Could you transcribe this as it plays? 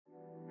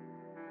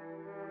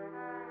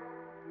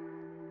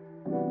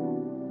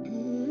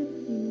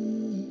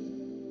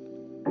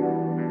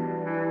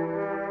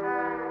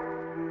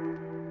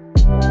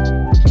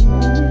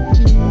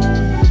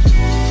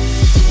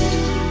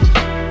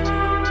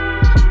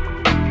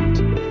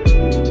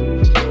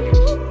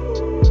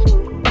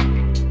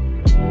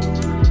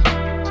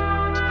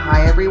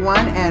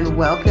and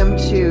welcome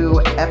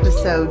to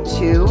episode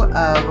 2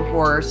 of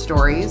Horror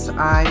Stories.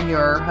 I'm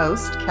your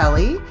host,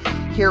 Kelly,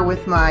 here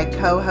with my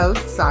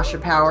co-host, Sasha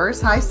Powers.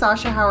 Hi,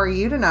 Sasha. How are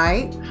you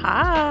tonight?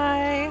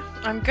 Hi.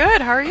 I'm good.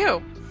 How are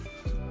you?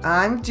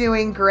 I'm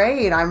doing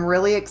great. I'm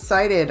really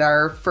excited.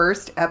 Our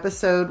first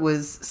episode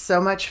was so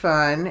much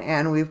fun,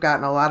 and we've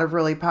gotten a lot of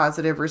really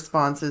positive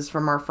responses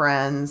from our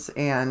friends,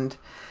 and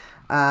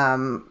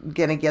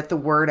gonna get the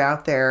word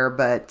out there,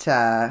 but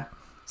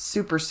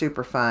super,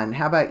 super fun.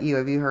 How about you?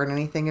 Have you heard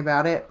anything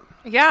about it?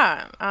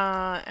 Yeah.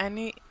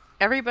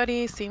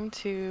 Everybody seemed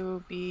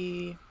to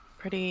be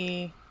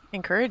pretty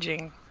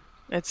encouraging.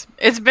 It's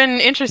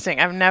been interesting.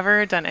 I've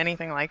never done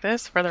anything like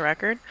this, for the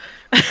record.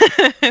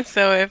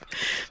 So if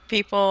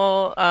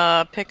people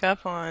pick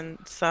up on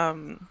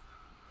some,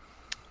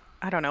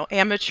 I don't know,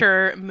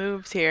 amateur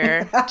moves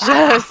here,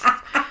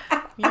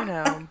 you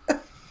know,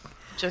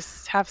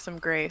 just have some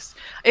grace.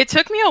 It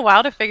took me a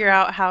while to figure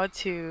out how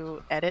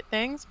to edit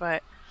things,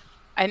 but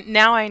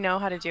now I know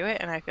how to do it,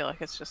 and I feel like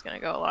it's just gonna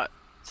go a lot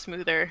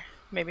smoother.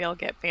 Maybe I'll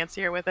get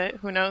fancier with it.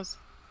 Who knows?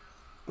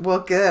 Well,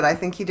 good. I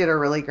think you did a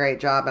really great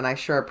job, and I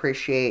sure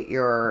appreciate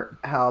your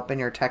help and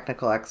your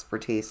technical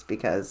expertise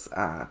because,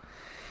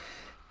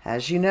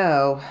 as you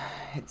know,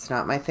 it's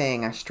not my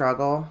thing. I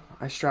struggle.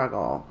 I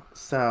struggle.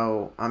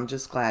 So I'm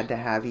just glad to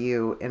have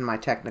you in my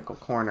technical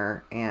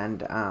corner,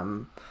 and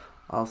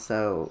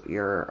also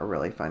you're a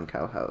really fun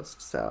co-host.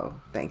 So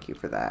thank you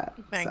for that.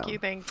 Thank you,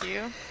 thank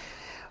you.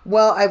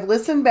 Well, I've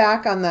listened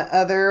back on the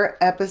other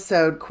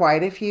episode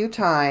quite a few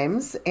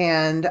times,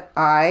 and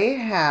I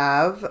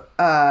have,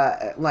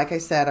 like I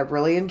said, I've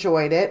really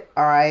enjoyed it.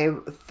 I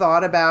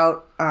thought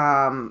about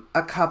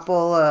a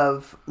couple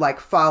of like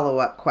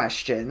follow-up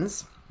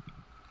questions.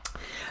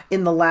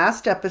 In the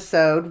last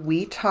episode,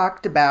 we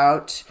talked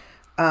about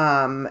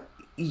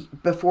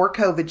before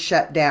COVID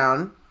shut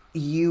down,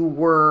 you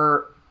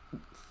were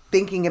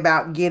thinking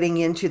about getting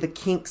into the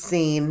kink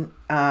scene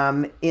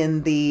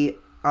in the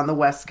on the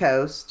West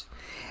Coast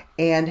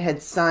and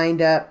had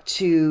signed up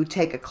to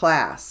take a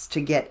class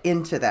to get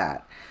into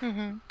that.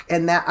 Mm-hmm.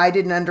 And that I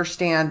didn't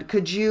understand.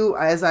 Could you,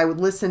 as I would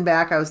listen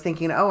back, I was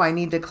thinking, oh, I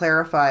need to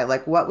clarify,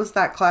 like, what was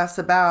that class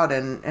about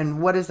and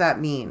what does that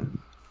mean?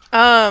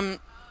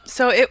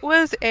 So it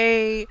was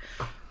a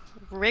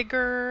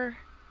rigger,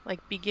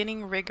 like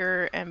beginning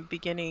rigger and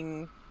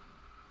beginning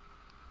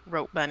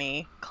rope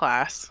bunny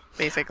class,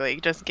 basically,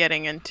 just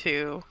getting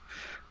into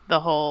the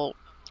whole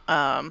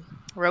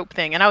rope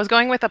thing. And I was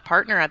going with a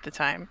partner at the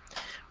time.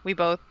 We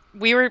were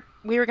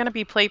going to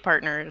be play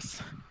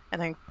partners, and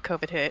then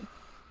COVID hit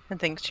and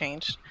things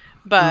changed.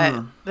 But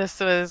Mm. this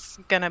was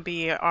going to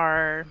be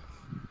our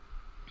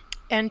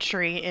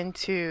entry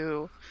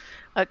into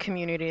a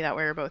community that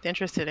we were both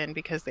interested in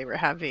because they were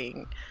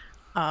having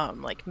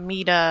like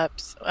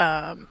meetups.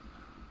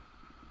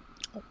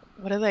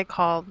 What do they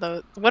call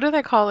those? What do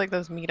they call like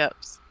those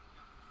meetups?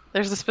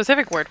 There's a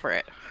specific word for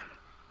it.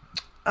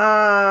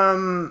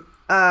 Um,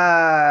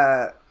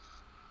 uh,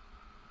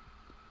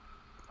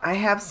 I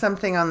have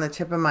something on the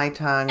tip of my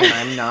tongue and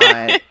I'm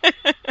not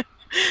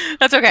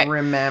That's okay.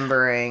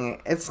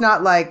 remembering. It's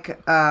not like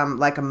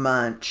a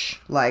munch.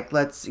 Like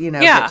let's,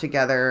 get Yeah,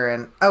 together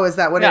and oh, is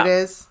that what it yeah,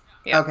 is?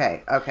 yeah.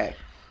 Okay, okay.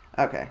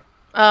 Okay.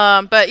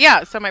 But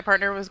yeah, so my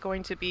partner was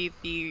going to be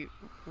the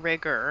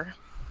rigger,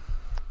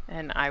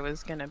 and I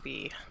was gonna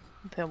be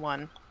the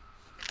one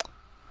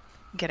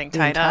getting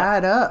Being tied up.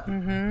 tied up.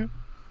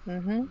 Mm-hmm.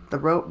 Mm-hmm. The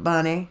rope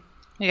bunny.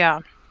 Yeah.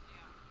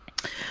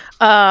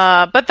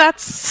 But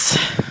that's,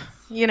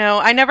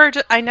 I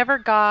never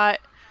got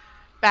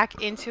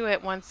back into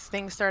it once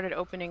things started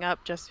opening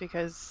up, just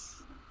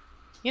because,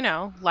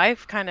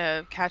 life kind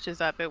of catches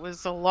up. It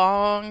was a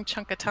long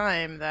chunk of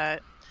time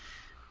that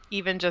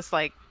even just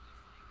like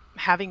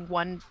having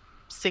one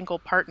single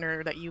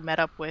partner that you met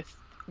up with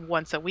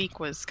once a week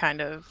was kind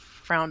of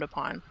frowned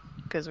upon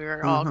because we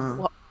were all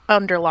Mm-hmm.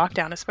 under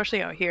lockdown,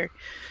 especially out here.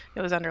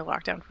 It was under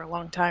lockdown for a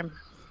long time.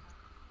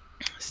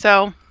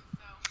 So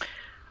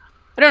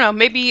I don't know,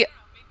 maybe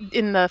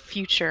in the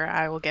future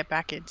I will get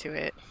back into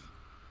it,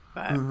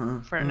 but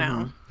Mm-hmm. for Mm-hmm.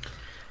 now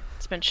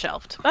it's been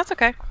shelved. That's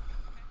okay.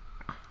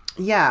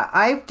 Yeah,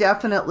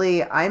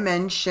 I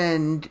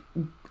mentioned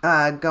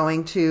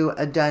going to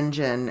a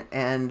dungeon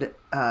and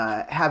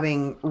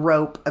having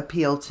rope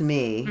appeal to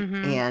me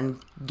Mhm. and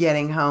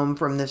getting home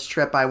from this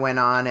trip I went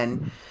on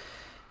and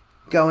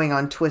going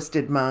on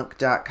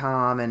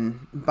twistedmonk.com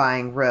and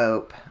buying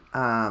rope.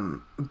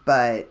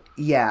 But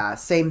yeah,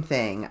 same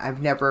thing.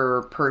 I've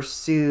never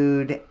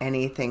pursued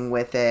anything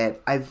with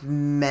it. I've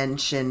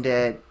mentioned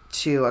it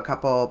to a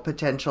couple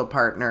potential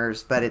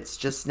partners, but it's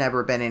just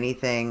never been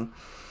anything.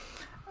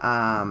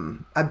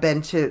 I've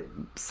been to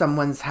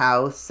someone's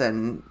house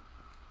and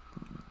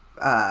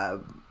uh,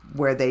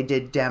 where they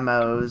did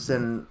demos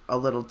and a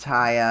little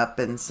tie up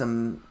and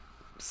some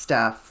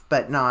stuff,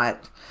 but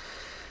not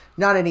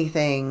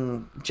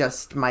anything.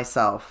 Just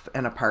myself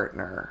and a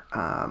partner.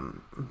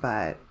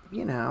 But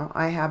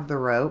I have the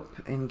rope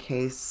in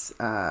case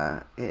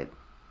it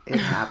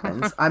it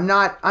happens. I'm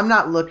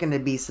not looking to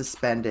be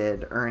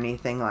suspended or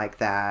anything like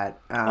that.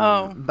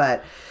 Oh.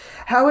 But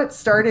how it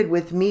started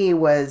with me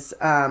was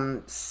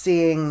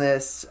seeing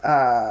this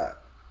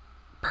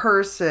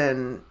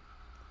person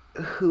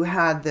who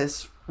had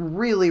this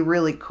really,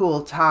 really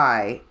cool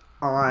tie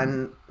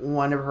on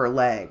one of her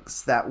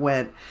legs that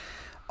went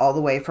all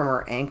the way from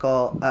her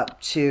ankle up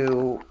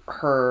to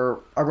her,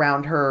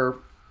 around her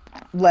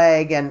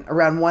leg and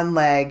around one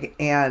leg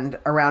and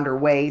around her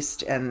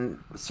waist, and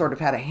sort of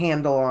had a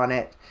handle on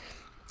it.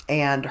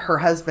 And her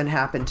husband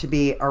happened to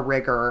be a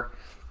rigger,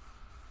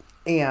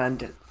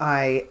 and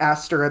I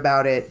asked her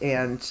about it,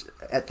 and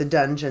at the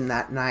dungeon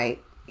that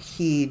night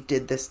he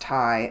did this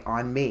tie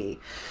on me.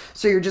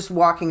 So you're just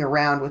walking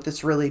around with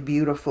this really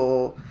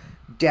beautiful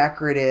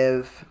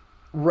decorative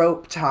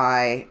rope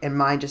tie, and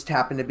mine just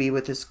happened to be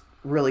with this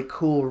really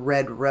cool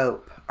red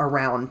rope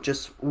around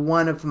just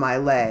one of my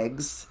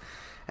legs.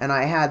 And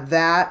I had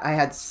that. I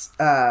had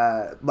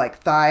like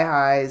thigh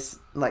highs,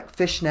 like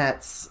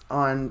fishnets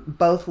on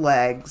both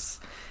legs,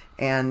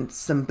 and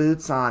some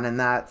boots on, and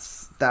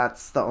that's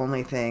the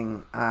only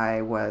thing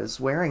I was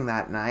wearing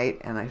that night,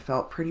 and I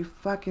felt pretty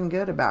fucking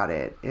good about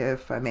it,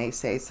 if I may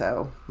say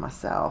so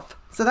myself.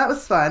 So that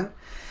was fun.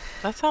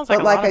 That sounds like But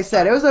a like lot I of said,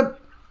 fun. it was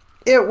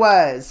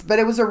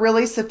a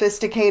really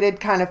sophisticated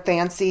kind of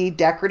fancy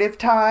decorative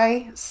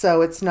tie,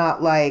 so it's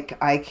not like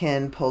I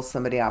can pull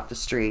somebody off the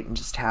street and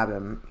just have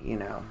him,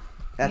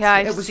 Yeah,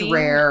 I've it was seen.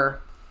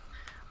 rare.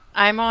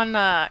 I'm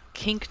on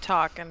Kink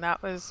Talk, and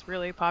that was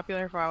really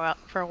popular for a while.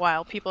 For a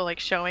while, people like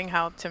showing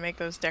how to make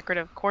those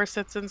decorative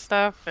corsets and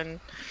stuff,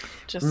 and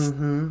just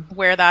Mhm.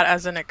 wear that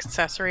as an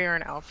accessory or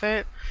an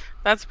outfit.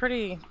 That's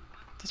pretty.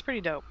 That's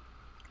pretty dope.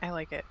 I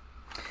like it.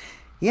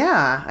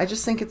 Yeah, I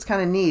just think it's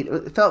kind of neat.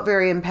 It felt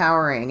very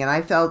empowering. And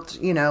I felt,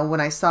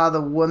 when I saw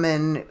the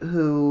woman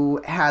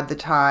who had the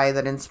tie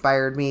that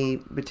inspired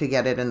me to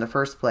get it in the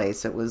first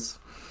place,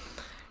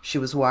 she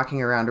was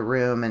walking around a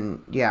room,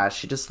 and yeah,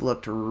 she just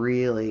looked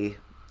really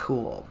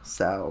cool.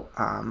 So,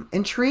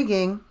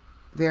 intriguing,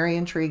 very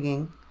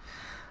intriguing.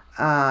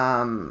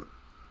 Um,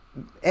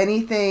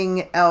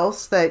 Anything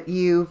else that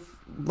you've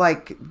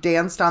like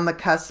danced on the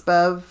cusp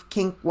of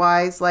kink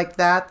wise like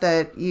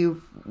that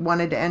you've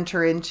wanted to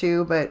enter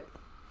into, but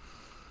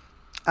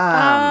um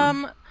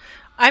Um,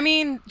 I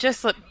mean,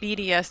 just like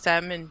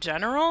BDSM in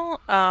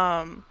general.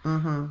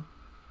 mhm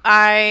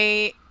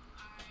I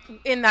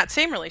in that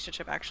same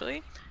relationship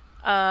actually,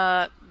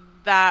 uh,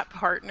 that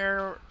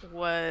partner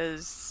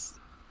was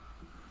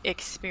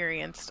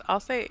experienced. I'll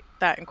say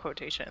that in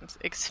quotations.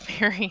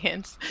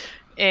 Experience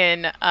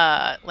in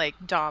like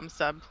dom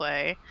sub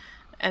play,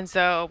 and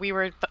so we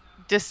were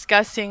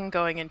discussing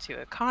going into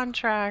a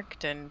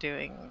contract and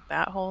doing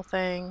that whole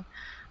thing.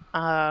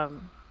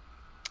 Um,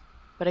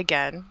 but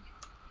again,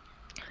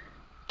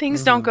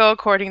 things don't mhm go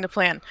according to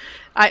plan.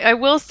 I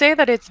will say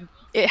that it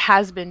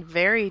has been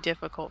very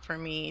difficult for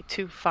me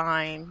to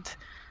find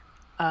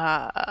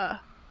uh,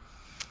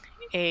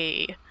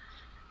 a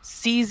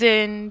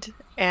seasoned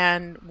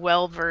and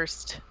well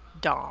versed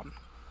dom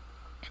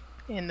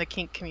in the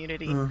kink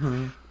community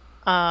mhm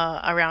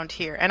around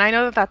here, and I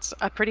know that that's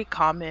a pretty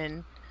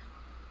common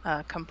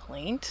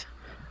complaint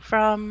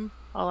from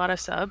a lot of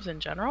subs in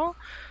general.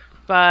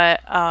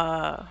 But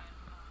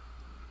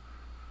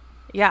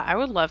yeah, I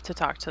would love to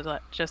talk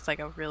to just like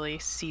a really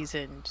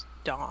seasoned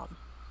dom,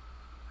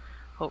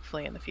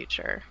 hopefully in the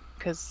future,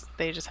 because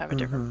they just have a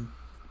mhm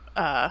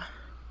uh,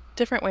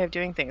 different way of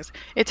doing things.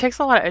 It takes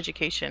a lot of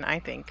education, I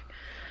think.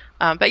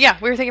 But yeah,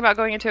 we were thinking about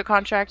going into a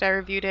contract. I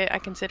reviewed it. I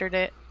considered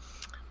it.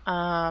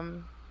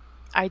 Um,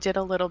 I did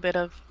a little bit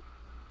of.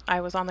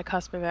 I was on the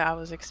cusp of it. I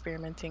was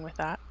experimenting with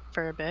that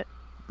for a bit.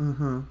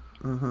 mhm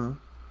mhm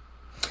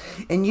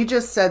And you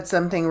just said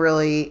something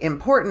really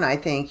important. I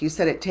think you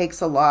said it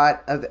takes a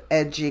lot of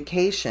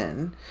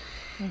education.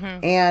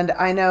 Hmm. And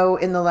I know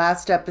in the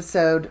last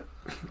episode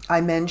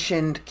I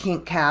mentioned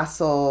Kink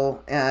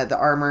Castle, the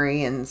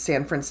armory in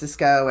San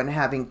Francisco, and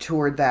having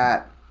toured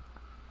that.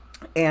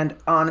 And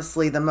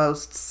honestly, the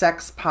most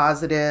sex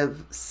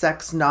positive,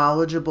 sex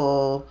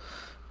knowledgeable,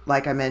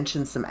 like I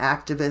mentioned, some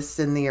activists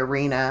in the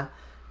arena,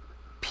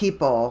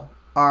 people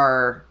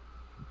are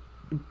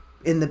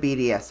in the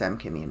BDSM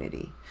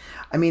community.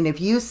 I mean, if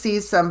you see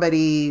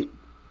somebody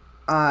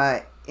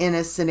in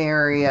a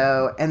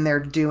scenario and they're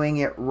doing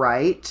it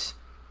right,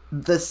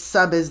 the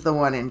sub is the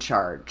one in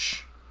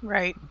charge.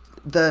 Right.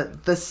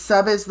 The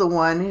sub is the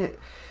one who,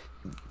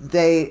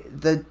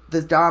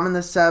 the dom and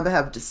the sub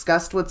have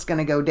discussed what's going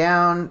to go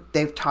down.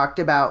 They've talked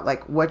about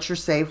like what's your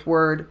safe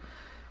word,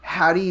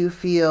 how do you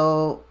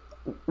feel,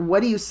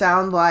 what do you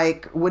sound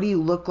like, what do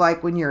you look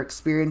like when you're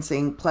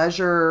experiencing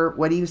pleasure,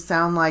 what do you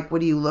sound like,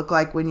 what do you look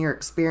like when you're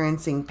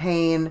experiencing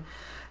pain,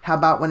 how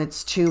about when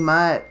it's too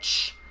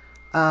much,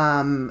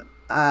 um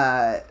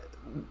uh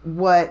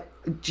what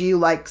do you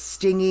like,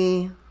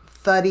 stingy,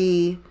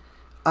 thuddy,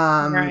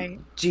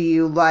 Right. do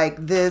you like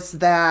this,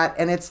 that,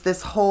 and it's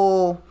this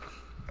whole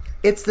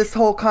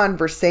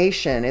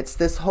conversation, it's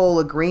this whole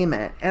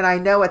agreement. And I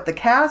know at the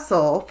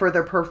castle for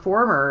the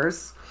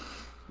performers,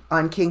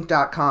 on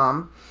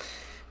kink.com.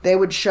 They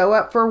would show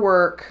up for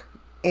work,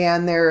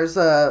 and there's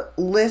a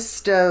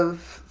list of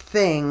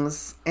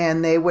things,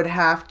 and they would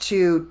have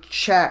to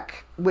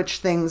check which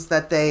things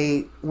that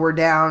they were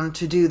down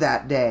to do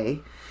that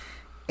day.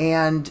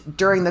 And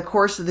during the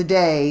course of the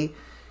day,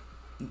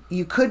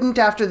 you couldn't,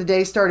 after the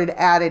day started,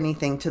 add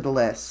anything to the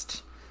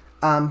list.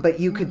 But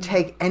you could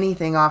take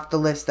anything off the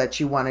list that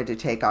you wanted to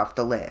take off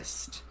the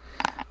list.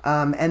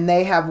 And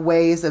they have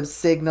ways of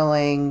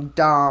signaling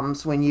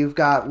DOMs when you've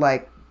got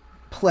like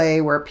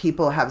play where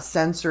people have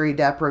sensory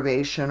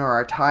deprivation or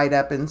are tied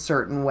up in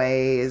certain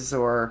ways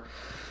or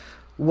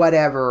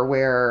whatever,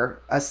 where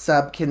a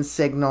sub can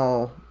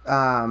signal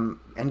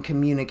and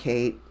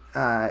communicate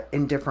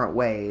in different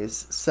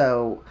ways.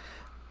 So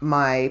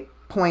my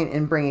point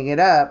in bringing it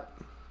up,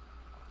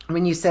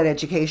 when you said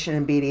education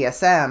and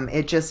BDSM,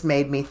 it just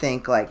made me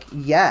think like,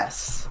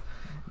 yes,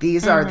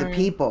 these are the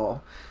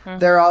people.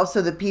 They're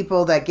also the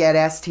people that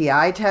get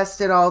STI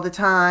tested all the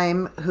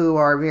time, who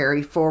are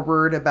very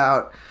forward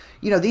about,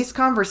 these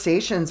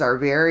conversations are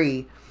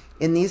very,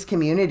 in these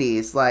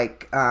communities,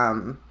 like,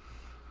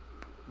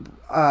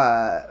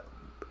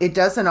 it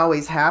doesn't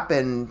always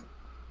happen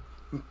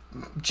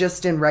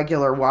just in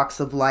regular walks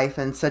of life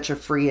in such a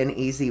free and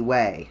easy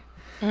way.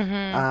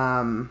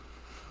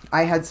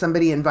 I had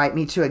somebody invite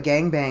me to a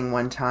gangbang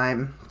one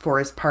time for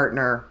his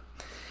partner,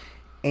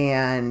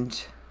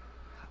 and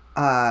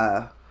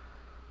I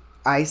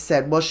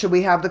said, well, should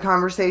we have the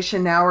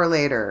conversation now or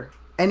later?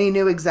 And he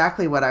knew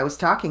exactly what I was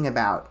talking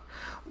about.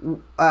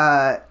 Do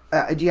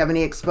you have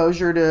any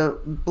exposure to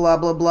blah,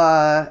 blah,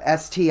 blah,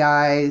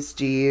 STIs?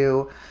 Do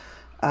you,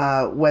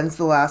 when's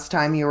the last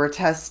time you were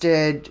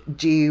tested?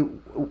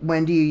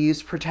 When do you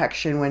use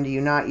protection? When do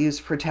you not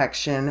use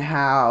protection?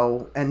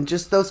 How? And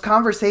just those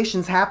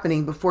conversations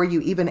happening before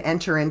you even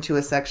enter into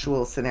a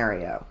sexual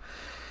scenario.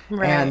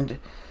 Right. And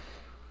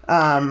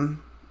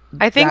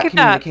I think that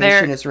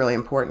communication is really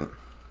important.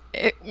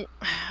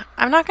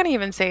 I'm not going to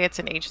even say it's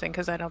an age thing,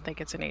 because I don't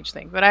think it's an age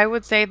thing, but I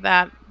would say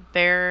that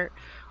there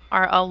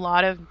are a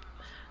lot of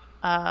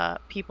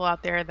people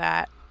out there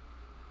that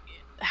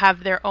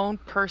have their own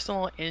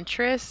personal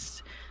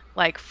interests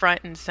like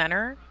front and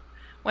center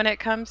when it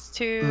comes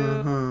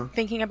to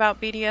thinking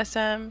about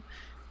BDSM,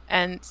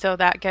 and so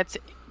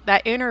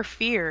that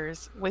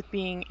interferes with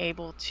being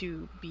able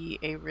to be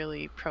a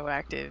really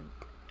proactive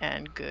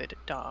and good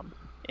dom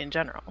in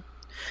general.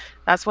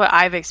 That's what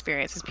I've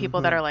experienced, is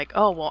people that are like,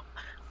 oh, well,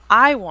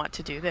 I want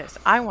to do this,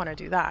 I want to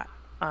do that,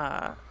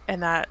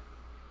 and that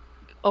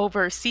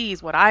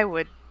oversees what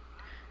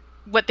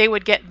they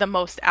would get the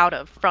most out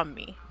of from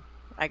me,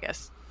 I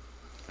guess,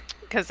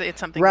 because it's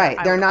something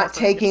right. They're not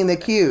taking the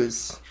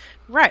cues.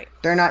 Right.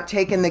 They're not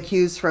taking the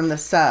cues from the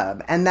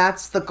sub, and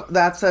that's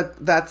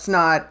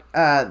not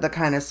the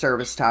kind of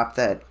service top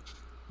that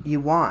you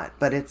want.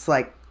 But it's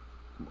like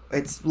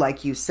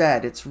you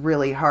said, it's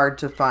really hard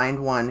to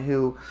find one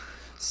who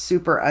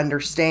super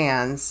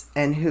understands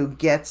and who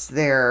gets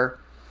their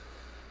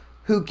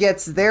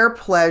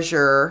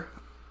pleasure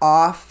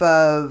off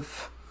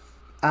of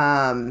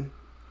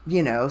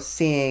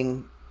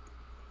seeing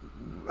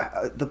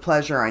the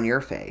pleasure on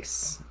your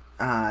face,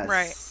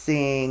 right.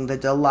 Seeing the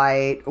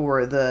delight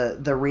or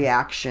the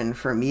reaction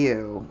from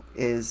you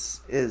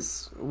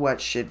is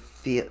what should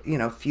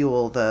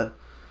fuel the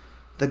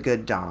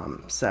good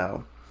dom.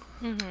 So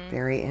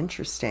very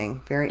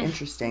interesting.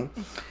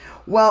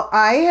 Well,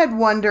 I had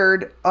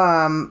wondered,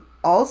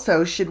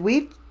 also, should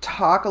we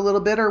talk a little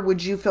bit, or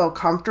would you feel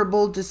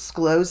comfortable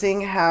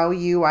disclosing how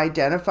you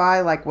identify,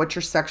 like what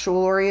your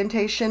sexual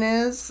orientation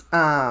is?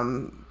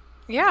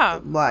 Yeah.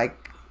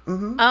 Like,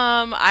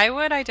 I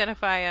would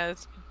identify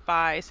as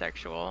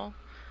bisexual.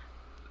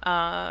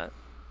 I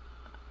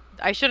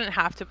shouldn't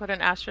have to put an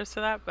asterisk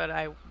to that, but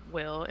I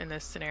will in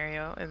this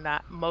scenario, in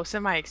that most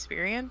of my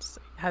experience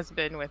has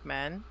been with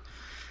men.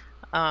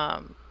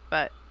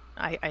 But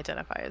I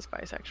identify as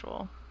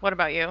bisexual. What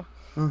about you?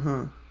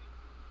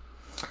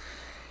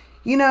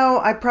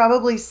 I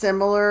probably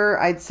similar.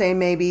 I'd say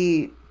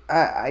maybe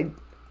I'd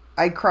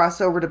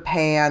cross over to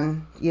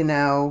pan,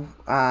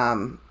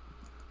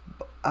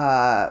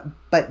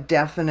 but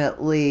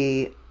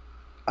definitely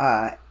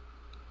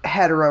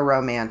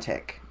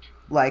heteroromantic.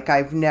 Like,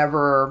 I've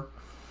never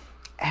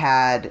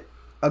had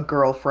a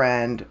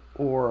girlfriend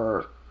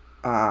or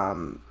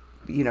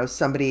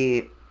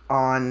somebody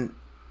on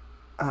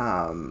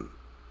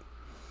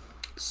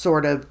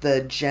sort of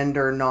the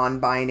gender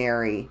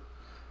non-binary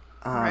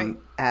right.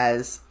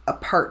 as a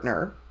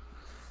partner.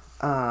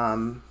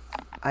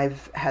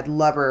 I've had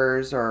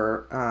lovers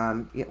or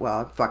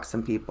I've fucked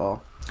some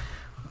people,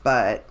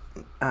 but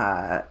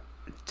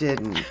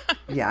haven't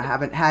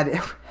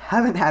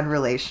had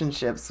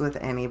relationships with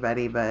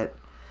anybody but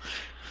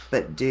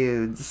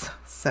dudes.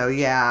 So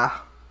yeah.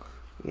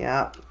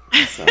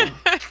 So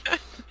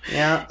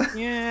yeah.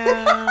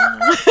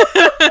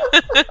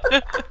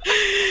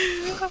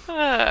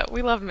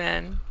 We love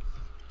men.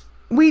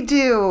 We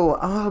do.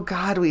 Oh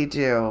God, we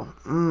do.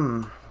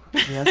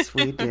 Yes,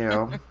 we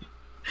do.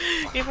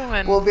 Even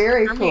when, Well,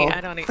 very for me, cool.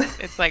 I don't.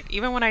 It's like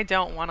even when I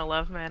don't want to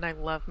love men, I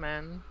love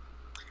men.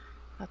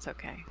 That's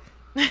okay.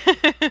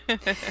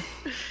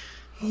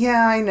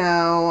 Yeah, I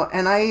know.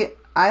 And I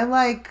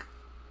like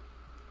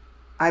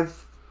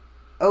I've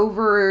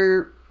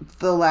over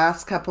the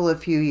last couple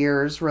of few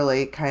years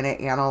really kind of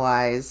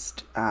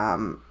analyzed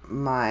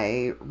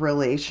my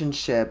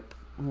relationship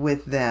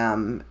with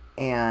them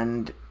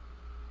and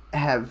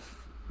have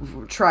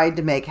tried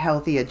to make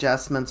healthy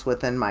adjustments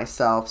within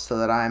myself so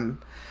that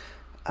I'm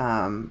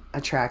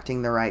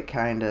attracting the right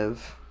kind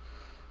of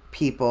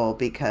people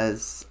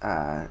because,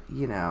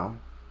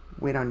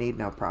 we don't need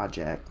no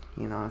project.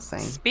 You know what I'm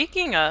saying?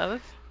 Speaking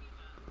of,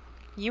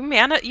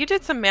 you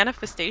did some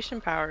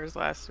manifestation powers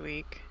last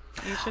week.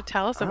 You should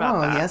tell us about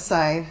Oh, that. yes,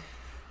 I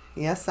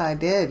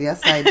did.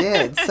 Yes, I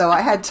did. So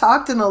I had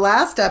talked in the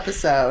last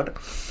episode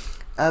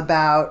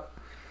about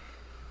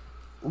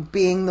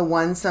being the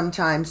one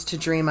sometimes to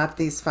dream up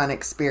these fun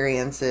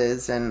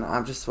experiences, and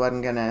I just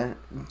wasn't gonna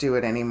do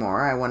it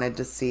anymore. I wanted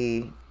to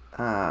see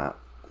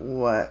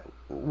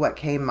what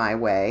came my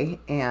way,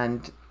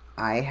 and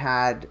I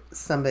had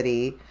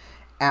somebody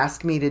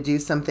ask me to do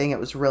something. It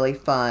was really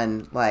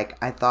fun. Like,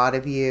 I thought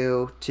of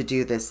you to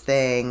do this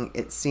thing.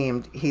 It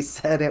seemed, he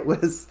said it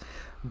was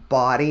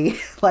body.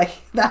 Like,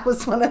 that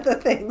was one of the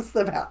things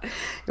about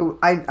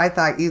I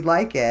thought you'd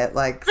like it,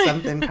 like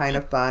something kind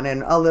of fun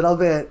and a little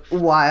bit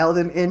wild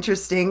and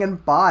interesting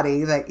and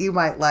body that you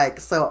might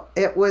like. So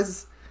it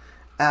was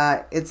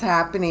it's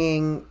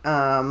happening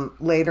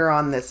later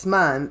on this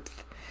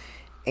month,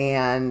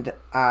 and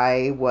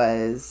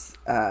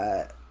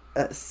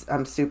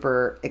I'm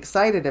super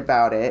excited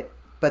about it.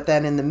 But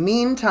then in the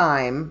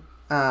meantime,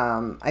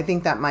 I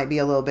think that might be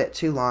a little bit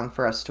too long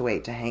for us to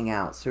wait to hang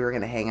out. So we were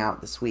going to hang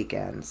out this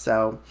weekend.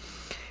 So,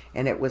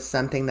 and it was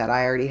something that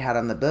I already had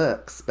on the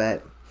books,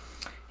 but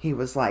he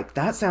was like,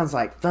 "That sounds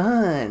like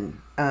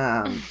fun."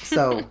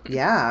 So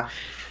yeah,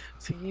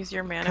 So use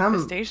your come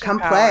manifestation come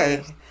play.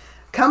 powers.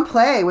 Come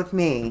play with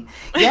me.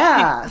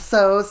 Yeah,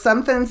 so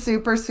something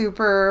super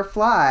super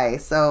fly.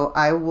 So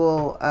I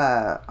will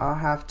I'll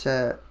have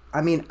to,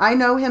 I mean, I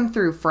know him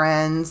through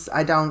friends.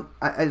 I don't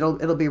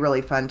it'll be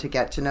really fun to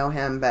get to know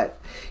him, but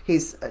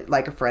he's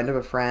like a friend of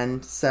a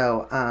friend.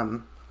 So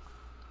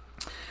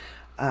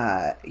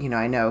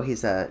I know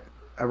he's a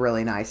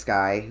really nice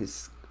guy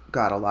who's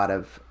got a lot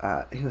of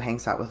who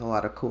hangs out with a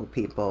lot of cool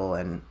people,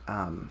 and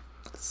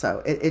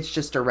so it's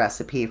just a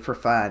recipe for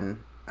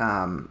fun.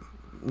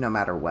 No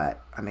matter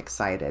what, I'm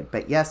excited.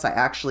 But yes, I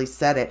actually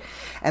said it,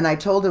 and I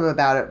told him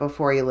about it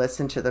before he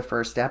listened to the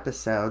first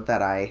episode,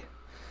 that I,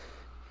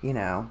 you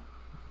know,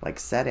 like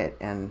said it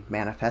and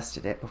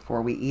manifested it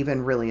before we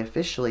even really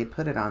officially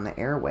put it on the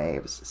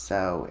airwaves.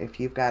 So if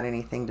you've got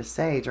anything to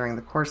say during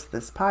the course of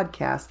this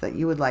podcast that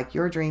you would like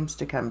your dreams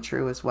to come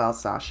true as well,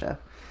 Sasha,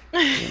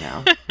 you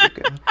know,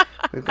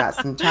 we've got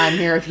some time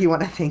here if you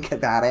want to think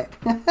about it.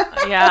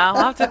 Yeah, I'll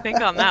have to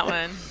think on that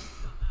one.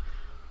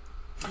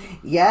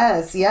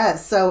 Yes,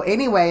 yes. So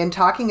anyway, in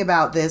talking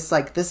about this,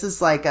 like this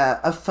is like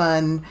a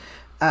fun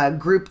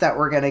group that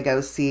we're gonna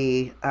go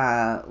see,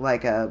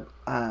 like a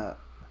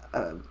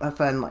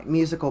fun like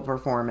musical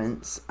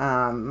performance.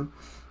 Can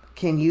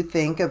you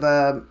think of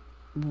a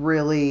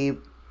really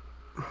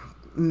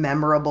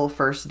memorable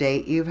first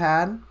date you've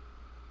had?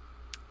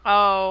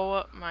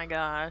 Oh my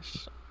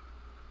gosh.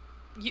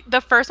 The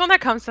first one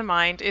that comes to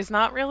mind is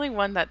not really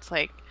one that's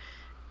like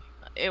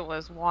it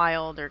was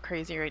wild or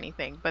crazy or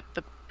anything, but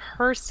the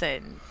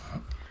person,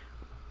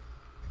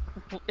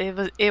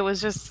 it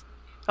was just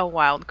a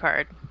wild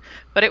card.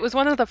 But it was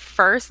one of the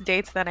first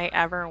dates that I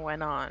ever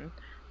went on,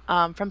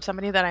 from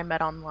somebody that I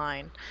met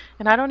online,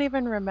 and I don't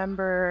even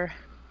remember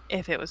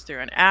if it was through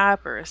an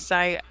app or a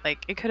site.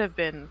 Like it could have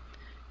been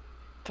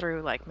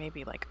through like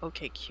maybe like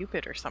OK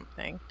Cupid or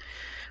something,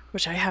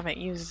 which I haven't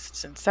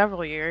used in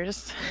several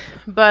years.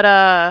 But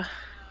I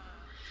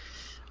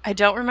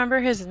don't remember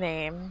his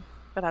name,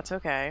 but that's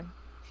okay.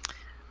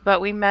 But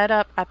we met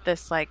up at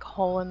this like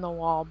hole in the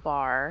wall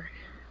bar.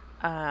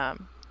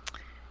 Um,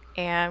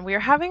 and we were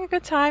having a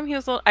good time.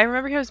 I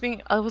remember was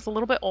a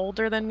little bit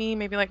older than me,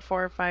 maybe like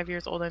 4 or 5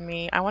 years older than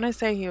me. I want to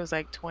say he was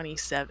like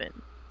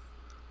 27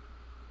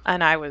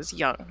 and I was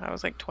young. I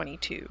was like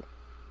 22,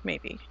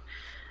 maybe.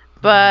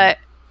 But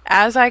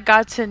as I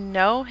got to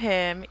know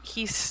him,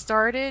 he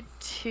started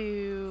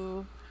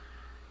to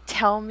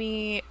tell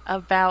me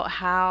about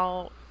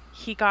how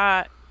he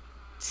got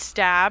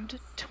stabbed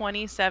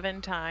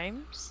 27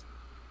 times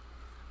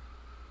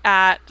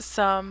at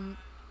some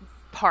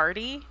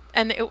party,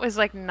 and it was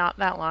like not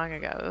that long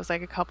ago. It was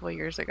like a couple of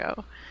years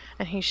ago.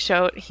 And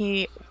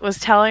he was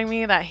telling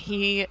me that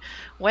he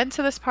went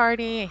to this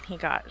party and he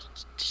got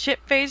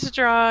shit-faced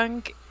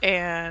drunk,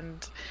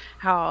 and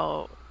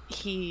how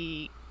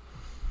he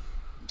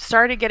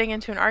started getting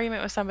into an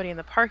argument with somebody in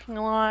the parking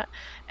lot,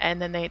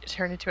 and then they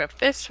turned into a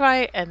fist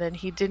fight, and then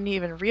he didn't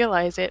even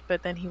realize it,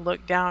 but then he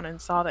looked down and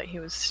saw that he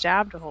was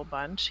stabbed a whole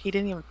bunch. He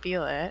didn't even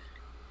feel it.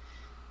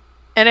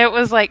 And it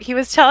was like he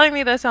was telling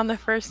me this on the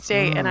first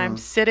date, and I'm Mm.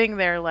 sitting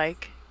there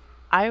like,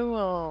 I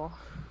will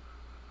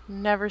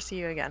never see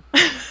you again.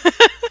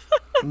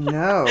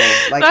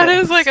 No, like, That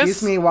is like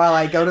excuse me while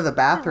I go to the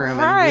bathroom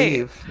and right.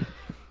 leave.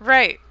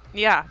 Right.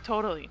 Yeah,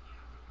 totally.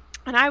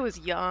 And I was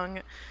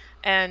young,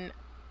 and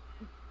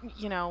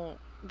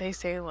they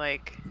say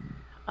like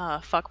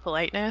fuck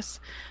politeness.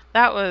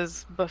 That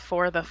was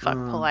before the fuck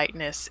Mm,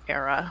 politeness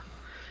era.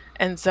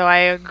 And so I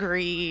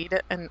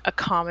agreed and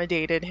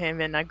accommodated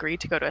him and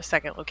agreed to go to a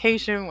second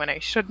location when I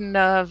shouldn't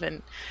have,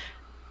 and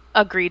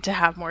agreed to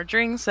have more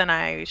drinks than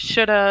I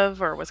should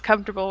have or was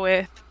comfortable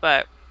with,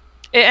 but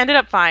it ended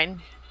up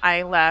fine.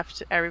 I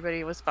left,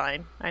 everybody was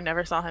fine. I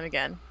never saw him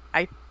again.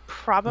 I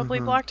probably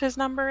mm-hmm, blocked his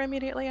number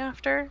immediately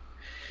after.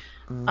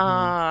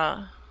 mm-hmm.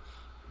 Uh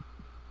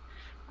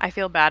I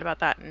feel bad about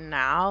that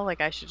now.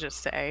 Like I should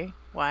just say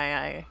why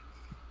I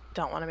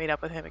don't want to meet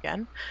up with him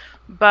again.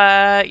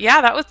 But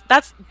yeah,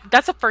 that's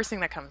the first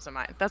thing that comes to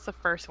mind. That's the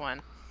first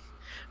one.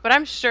 But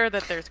I'm sure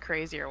that there's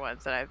crazier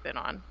ones that I've been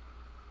on.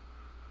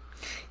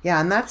 Yeah,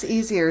 and that's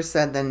easier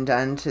said than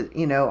done.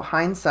 To,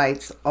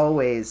 hindsight's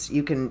always,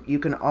 you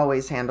can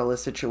always handle a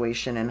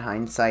situation in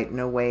hindsight in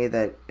a way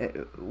that,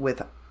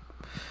 with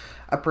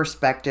a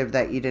perspective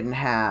that you didn't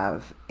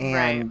have.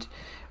 Right. And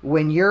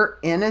when you're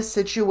in a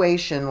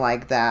situation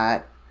like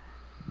that,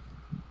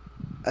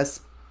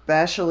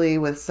 especially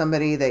with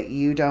somebody that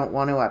you don't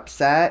want to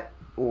upset,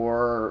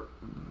 or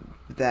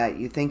that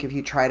you think if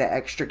you try to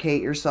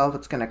extricate yourself,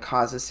 it's going to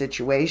cause a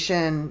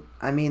situation.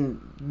 I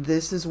mean,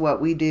 this is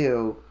what we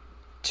do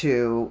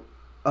to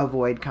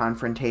avoid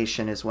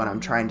confrontation, is what I'm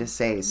trying to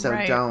say. So Right.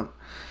 don't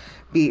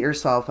beat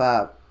yourself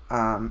up,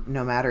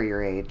 no matter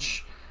your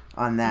age,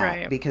 on that,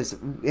 Right. because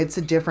it's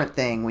a different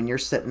thing when you're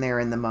sitting there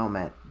in the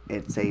moment.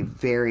 It's a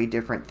very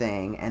different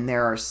thing. And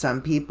there are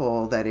some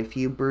people that if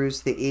you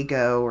bruise the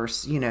ego, or,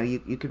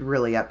 you could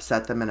really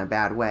upset them in a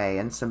bad way.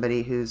 And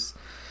somebody who's,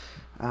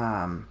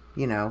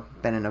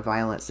 been in a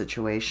violent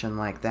situation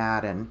like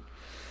that and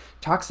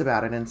talks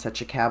about it in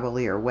such a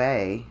cavalier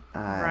way,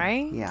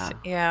 Right? yeah,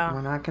 Yeah.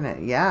 we're not gonna.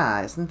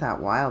 Yeah, isn't that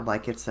wild?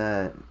 Like it's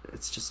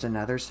just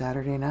another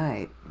Saturday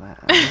night.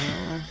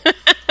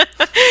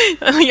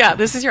 Yeah,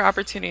 this is your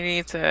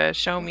opportunity to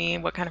show me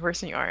what kind of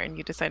person you are, and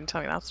you decide to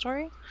tell me that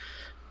story.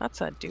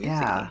 That's a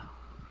doozy. Yeah,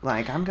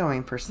 like I'm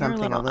going for You're a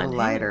something a little little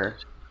lighter.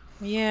 unhinged.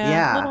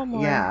 Yeah, a Yeah, little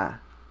more yeah,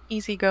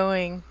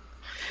 easygoing.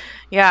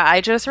 Yeah,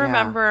 I just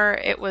yeah. remember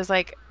it was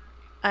like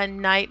a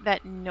night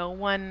that no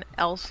one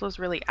else was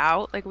really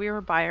out. Like we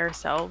were by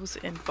ourselves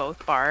in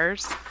both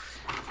bars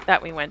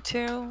that we went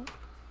to,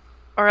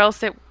 or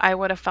else I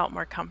would have felt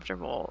more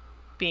comfortable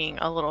being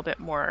a little bit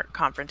more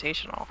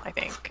confrontational, I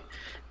think,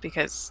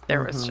 because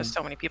there was Mm-hmm. just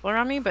so many people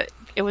around me, but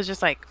it was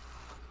just like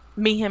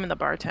me, him, and the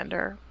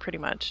bartender pretty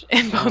much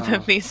in both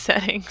of Oh. these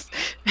settings.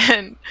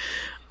 And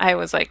I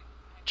was like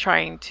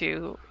trying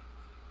to,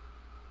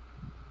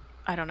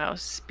 I don't know,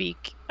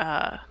 speak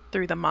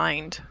through the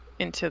mind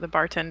into the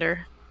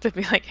bartender to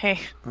be like,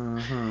 hey,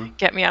 Mm-hmm.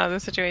 get me out of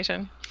this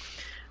situation.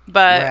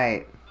 But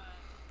Right.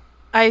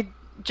 I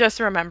just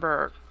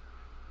remember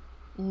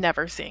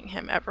never seeing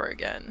him ever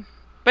again.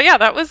 But yeah,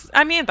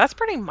 I mean, that's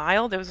pretty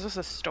mild. It was just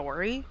a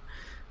story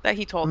that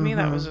he told me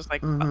that was Mm-hmm. just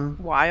like Mm-hmm.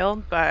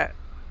 wild. But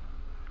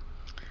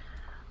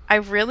I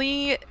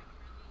really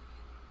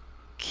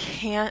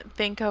can't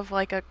think of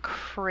like a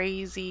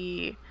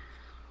crazy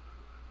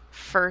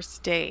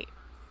first date.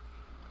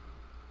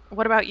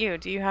 What about you?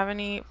 Do you have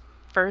any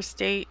first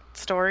date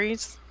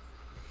stories?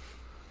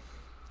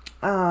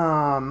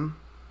 Um,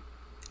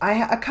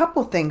 a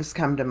couple things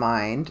come to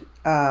mind.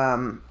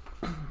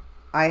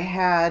 I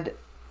had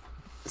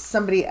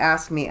somebody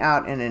ask me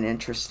out in an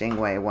interesting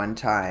way one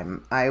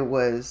time. I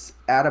was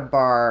at a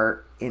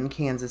bar in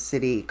Kansas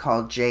City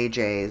called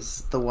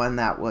JJ's, the one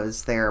that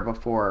was there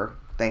before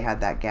they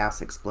had that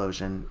gas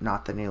explosion,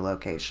 not the new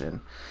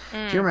location.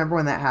 Do you Mm, remember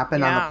when that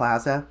happened on the yeah,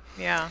 plaza?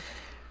 yeah.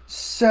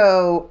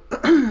 So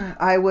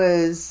I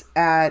was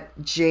at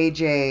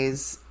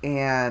JJ's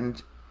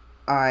and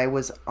I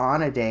was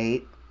on a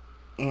date,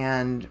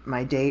 and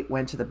my date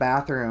went to the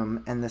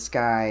bathroom, and this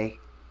guy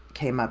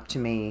came up to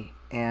me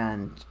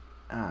and,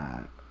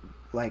 uh,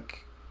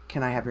 like,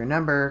 can I have your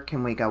number?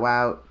 Can we go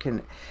out?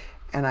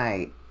 And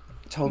I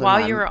told him While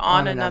you I'm were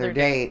on on another another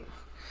date. date.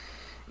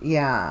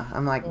 Yeah,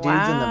 I'm like,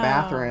 dude's in the Wow.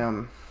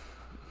 bathroom.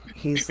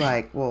 He's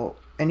like, well,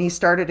 and he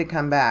started to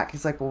come back.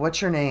 He's like, well,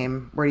 what's your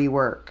name? Where do you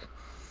work?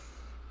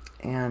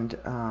 And,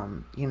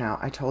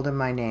 I told him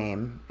my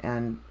name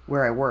and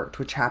where I worked,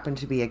 which happened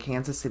to be a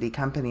Kansas City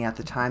company at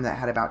the time that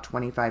had about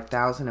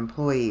 25,000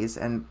 employees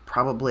and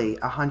probably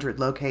 100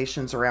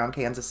 locations around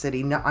Kansas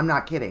City. No, I'm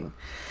not kidding.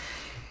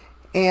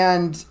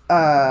 And,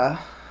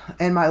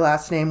 and my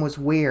last name was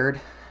weird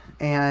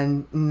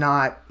and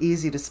not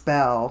easy to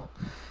spell.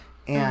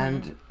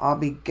 Hmm. And I'll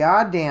be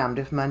goddamned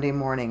if Monday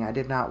morning I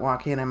did not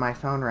walk in and my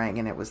phone rang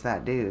and it was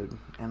that dude.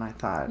 And I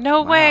thought,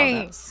 No wow,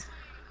 way. that's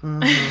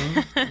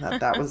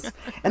that was,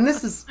 and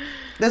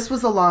this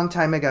was a long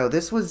time ago.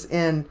 This was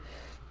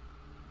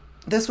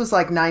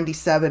like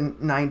 97,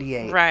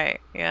 98. Right.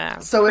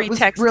 Yeah. So it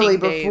was really Pre-texting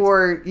days.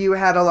 before you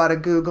had a lot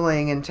of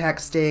googling and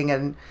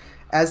texting,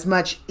 as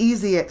much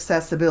easy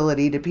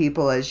accessibility to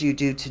people as you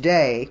do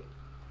today,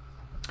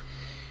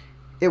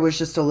 it was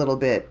just a little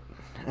bit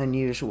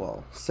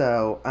unusual.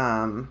 So,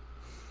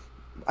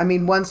 I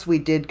mean, once we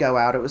did go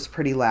out, it was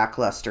pretty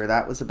lackluster.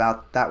 That was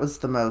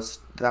the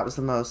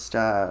most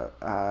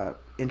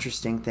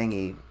interesting thing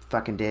he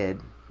fucking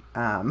did.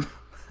 Um,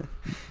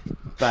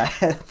 but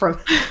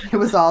it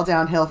was all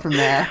downhill from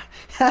there.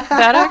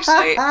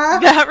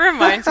 That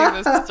reminds me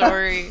of a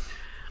story.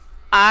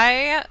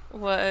 I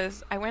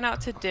went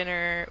out to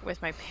dinner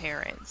with my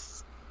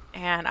parents,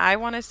 and I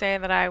want to say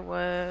that I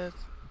was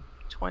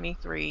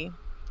 23.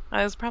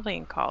 I was probably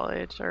in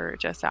college or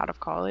just out of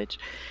college.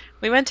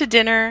 We went to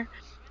dinner,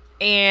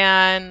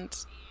 and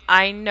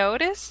I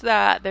noticed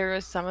that there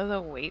was some of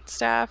the wait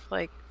staff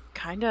like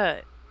kind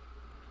of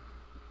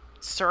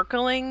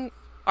circling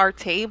our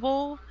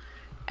table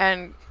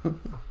and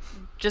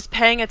just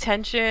paying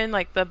attention.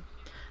 Like the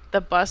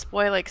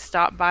busboy like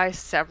stopped by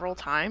several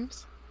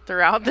times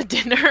throughout the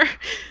dinner,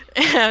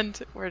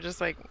 and we're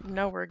just like,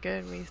 no, we're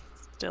good. We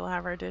still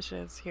have our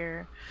dishes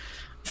here,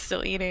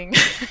 still eating.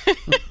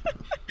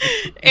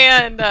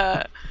 And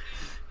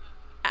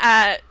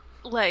at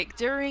like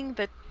during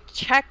the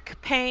check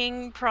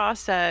paying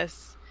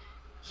process,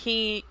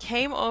 he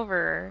came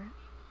over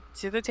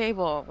to the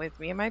table with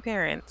me and my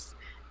parents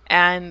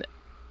and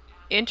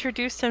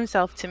introduced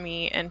himself to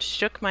me and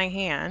shook my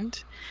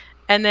hand,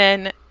 and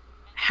then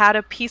had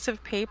a piece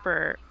of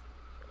paper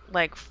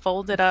like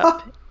folded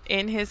up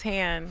in his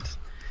hand,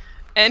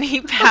 and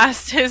he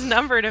passed his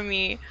number to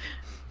me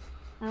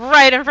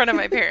right in front of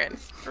my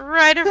parents,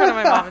 right in front of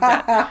my mom and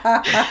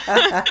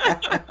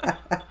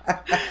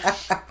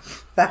dad.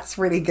 That's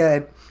pretty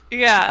good.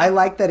 Yeah. I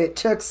like that it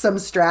took some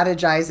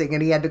strategizing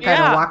and he had to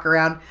kind of walk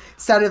around.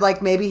 Sounded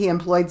like maybe he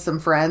employed some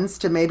friends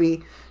to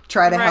maybe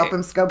try to help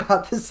him scope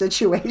out the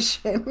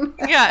situation.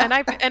 Yeah, and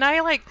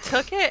I like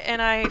took it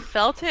and I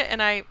felt it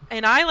and I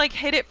like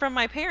hid it from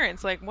my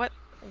parents. Like what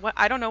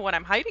I don't know what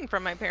I'm hiding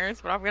from my parents,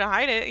 but I'm gonna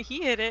hide it.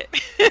 He hid it.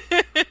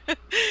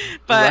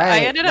 But I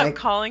ended up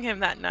calling him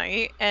that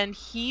night, and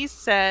he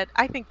said,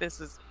 I think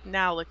this is,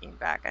 now looking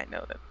back, I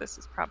know that this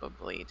is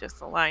probably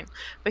just a line,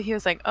 but he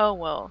was like, oh,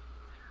 well,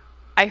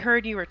 I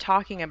heard you were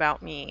talking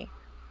about me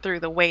through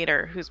the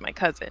waiter who's my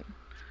cousin.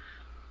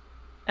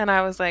 And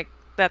I was like,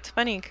 that's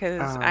funny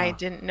because I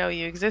didn't know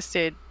you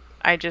existed.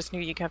 I just knew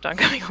you kept on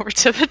coming over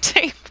to the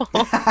table.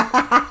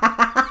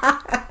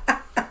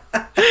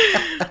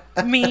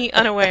 Me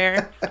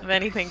unaware of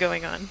anything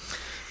going on.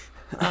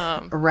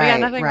 Yeah,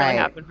 nothing really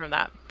happened from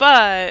that.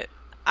 But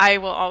I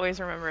will always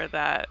remember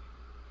that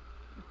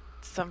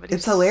somebody.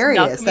 It's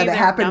hilarious that it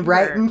happened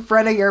right in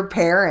front of your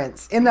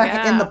parents in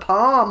the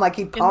palm, like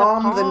he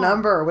palmed the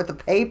number with a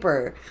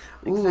paper.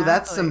 Ooh,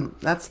 exactly.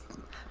 That's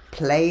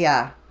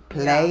playa.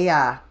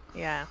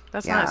 Yeah,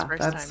 that's not his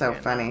first time. That's so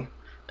funny.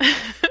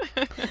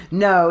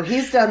 No,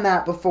 he's done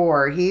that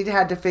before. He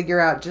had to figure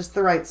out just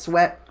the right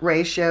sweat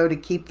ratio to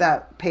keep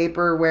that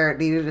paper where it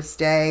needed to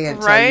stay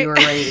until you were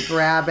ready to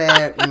grab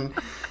it. And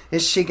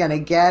is she going to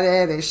get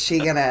it? Is she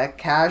going to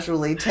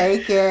casually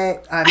take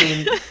it? I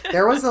mean,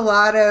 there was a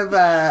lot of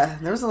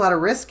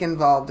risk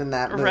involved in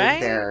that move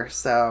there.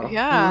 So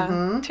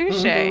yeah,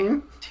 touche.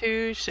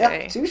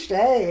 Yeah,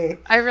 touche.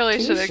 I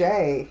really should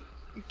have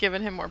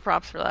given him more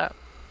props for that.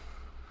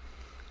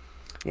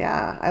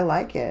 Yeah, I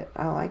like it.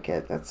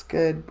 That's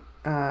good.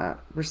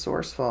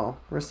 Resourceful.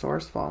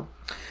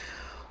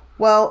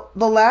 Well,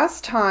 the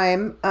last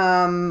time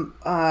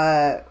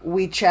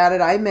we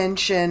chatted, I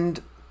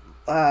mentioned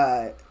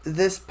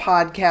this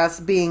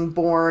podcast being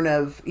born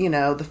of,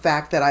 the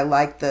fact that I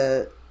like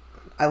the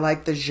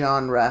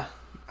genre.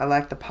 I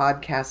like the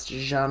podcast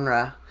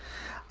genre.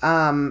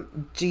 Are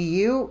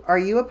you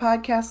a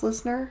podcast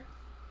listener?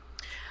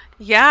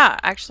 Yeah,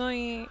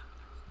 actually,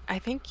 I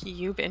think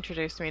you've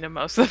introduced me to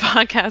most of the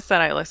podcasts that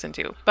I listen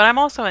to, but I'm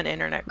also an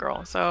internet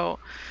girl. So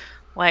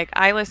like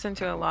I listen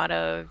to a lot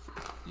of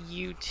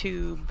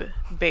YouTube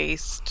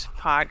based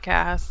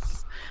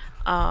podcasts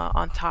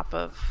on top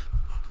of,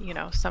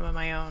 some of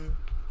my own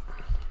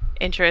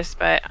interests,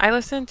 but I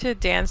listen to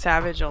Dan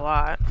Savage a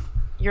lot.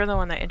 You're the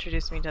one that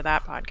introduced me to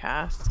that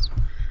podcast.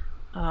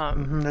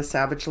 The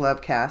Savage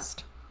Love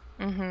Cast.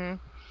 Mm-hmm.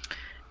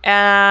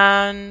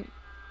 And,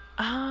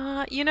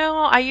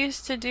 I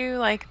used to do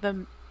like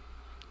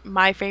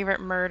My Favorite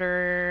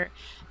Murder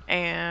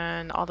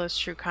and all those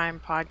true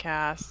crime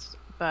podcasts,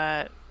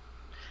 but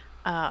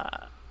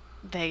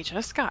they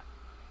just got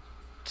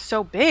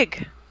so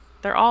big.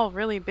 They're all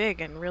really big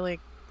and really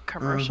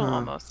commercial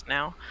almost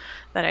now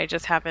that I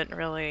just haven't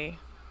really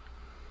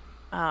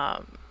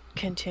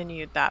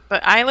continued that.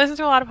 But I listen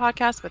to a lot of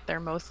podcasts, but they're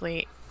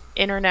mostly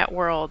internet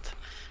world,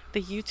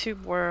 the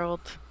YouTube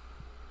world.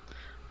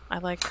 I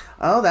like.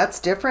 Oh, that's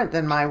different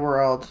than my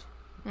world.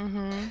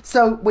 Mm-hmm.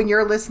 So when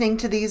you're listening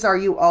to these, are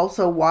you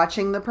also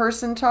watching the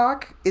person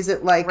talk? Is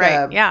it like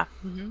yeah.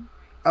 Mm-hmm.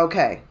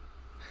 Okay.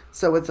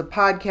 So it's a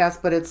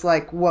podcast, but it's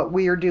like what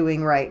we're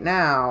doing right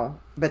now,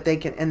 but they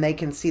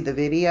can see the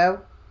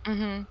video?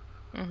 Mm-hmm.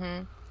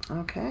 Mm-hmm.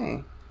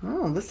 Okay.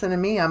 Oh, listen to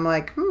me. I'm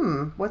like,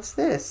 what's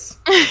this?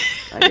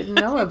 I didn't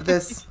know of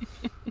this.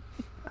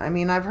 I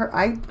mean, I've heard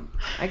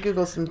I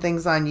Google some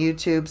things on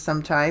YouTube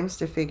sometimes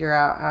to figure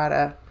out how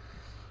to,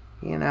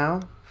 you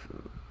know,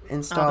 Oh,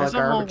 install a there's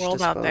a whole garbage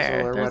world out disposal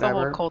there. or There's a whole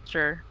whatever.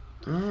 culture.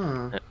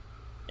 Mm. Uh,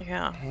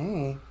 Yeah.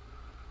 Hey,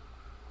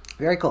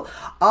 very cool.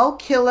 All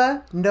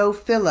Killa No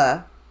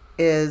Filla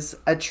is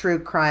a true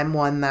crime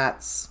one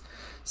that's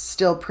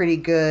still pretty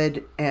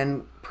good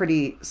and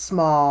pretty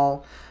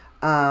small,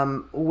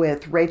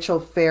 with Rachel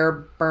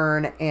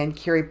Fairburn and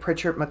Carrie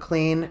Pritchard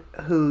McLean,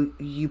 who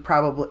you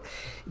probably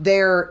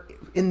they're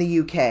in the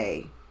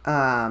UK.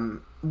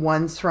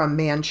 One's from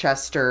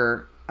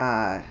Manchester,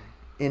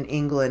 in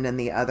England, and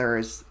the other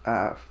is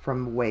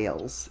from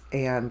Wales.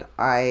 And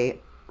I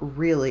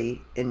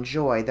really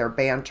enjoy their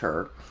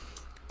banter.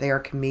 They are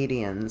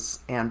comedians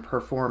and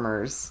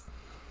performers,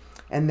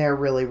 and they're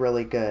really,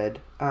 really good.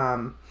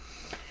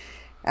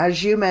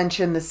 As you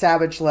mentioned, the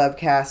Savage Love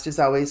cast is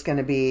always going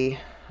to be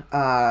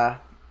uh,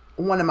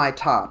 one of my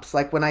tops.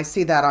 Like when I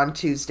see that on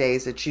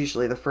Tuesdays, it's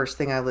usually the first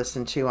thing I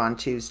listen to on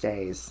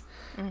Tuesdays.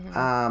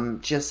 Hmm.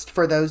 Just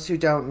for those who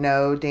don't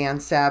know, Dan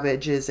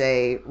Savage is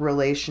a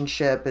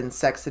relationship and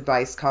sex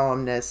advice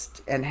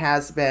columnist and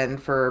has been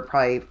for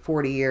probably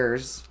 40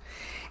 years.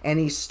 And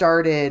he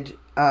started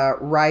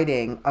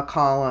writing a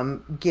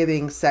column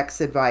giving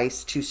sex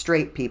advice to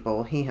straight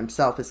people. He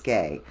himself is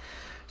gay.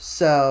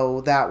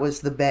 So that was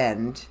the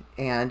bend.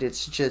 And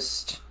it's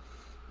just,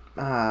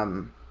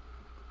 um,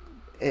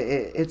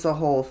 it's a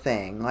whole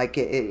thing. Like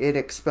it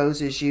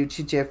exposes you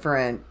to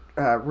different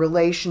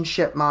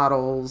relationship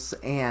models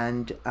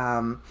and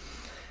um,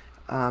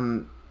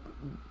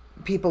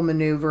 people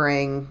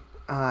maneuvering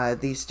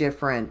these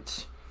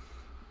different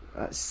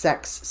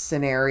sex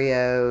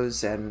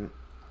scenarios and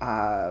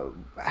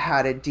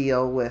how to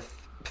deal with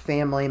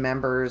family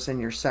members and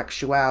your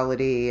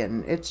sexuality,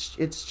 and it's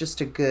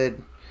just a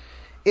good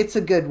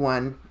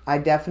one. I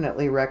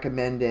definitely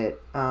recommend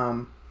it.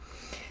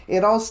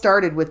 It all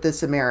started with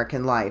This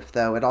American Life,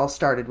 though. It all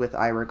started with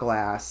Ira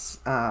Glass,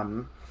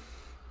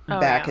 Oh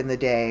back yeah. in the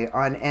day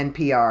on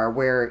NPR,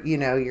 where,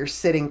 you're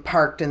sitting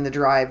parked in the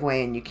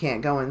driveway and you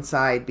can't go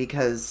inside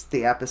because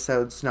the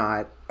episode's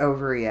not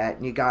over yet,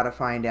 and you got to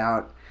find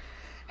out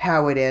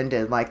how it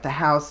ended. Like The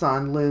House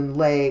on Loon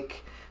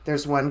Lake.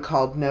 There's one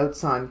called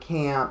Notes on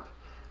Camp.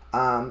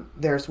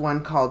 There's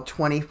one called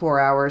 24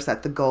 Hours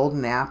at the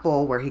Golden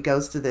Apple, where he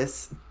goes to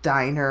this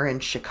diner in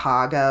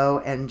Chicago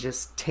and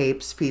just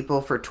tapes people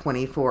for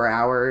 24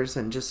 hours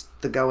and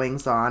just the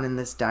goings on in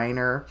this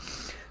diner.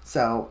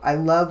 So I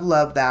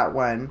love that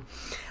one.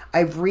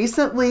 I've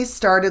recently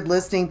started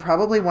listening,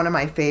 probably one of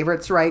my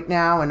favorites right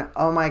now, and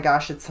oh my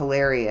gosh, it's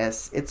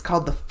hilarious. It's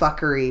called The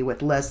Fuckery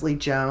with Leslie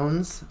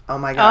Jones. Oh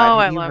my God, Oh,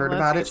 have I you love heard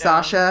about Leslie it, Jones.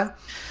 Sasha?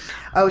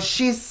 Oh,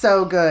 she's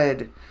so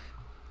good.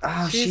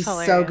 Oh, She's she's so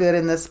hilarious. good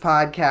in this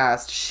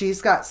podcast.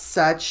 She's got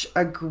such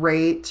a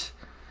great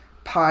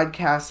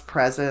podcast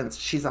presence.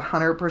 She's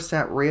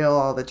 100% real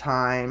all the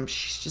time.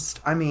 She's just,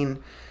 I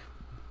mean,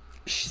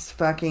 she's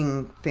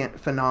fucking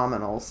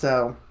phenomenal.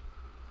 So,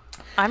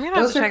 I'm gonna have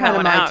to those are check that kind of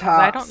one my out because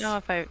I don't tops. know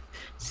if I've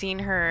seen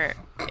her.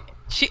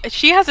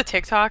 She has a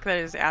TikTok that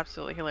is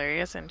absolutely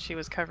hilarious, and she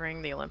was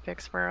covering the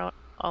Olympics for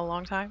a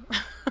long time.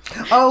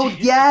 Oh,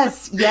 She,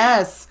 yes,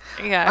 yes.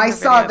 yeah, I her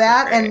saw videos are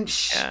that, great.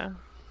 and Yeah.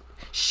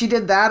 she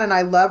did that, and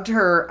I loved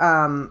her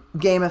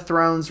Game of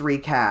Thrones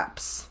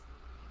recaps.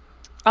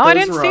 Oh, I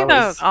Those didn't were see those.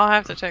 always, I'll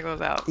have to check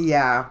those out.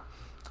 yeah.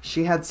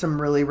 She had some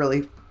really,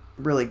 really,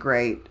 really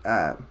great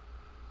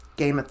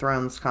Game of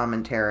Thrones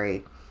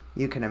commentary,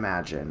 you can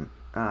imagine.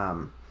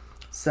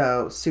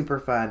 So super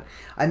fun.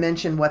 I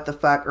mentioned What the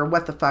Fuck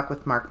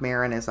with Mark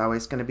Maron is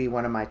always going to be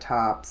one of my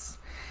tops.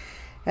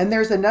 And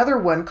there's another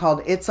one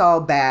called It's All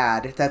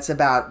Bad that's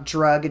about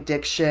drug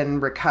addiction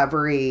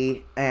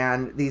recovery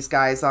and these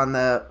guys on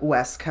the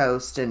West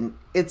Coast, and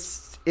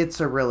it's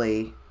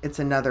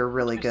another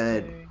really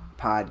good Interesting.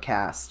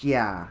 podcast.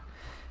 Yeah.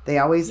 They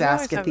always You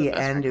always ask at have the the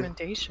best end if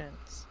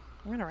recommendations.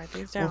 I'm gonna write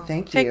these well, down.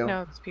 thank Take you.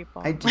 notes,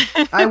 people. I, d-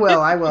 I will.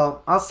 I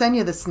will. I'll send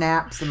you the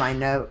snaps of my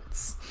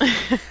notes.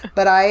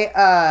 But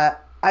I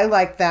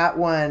like that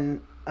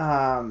one.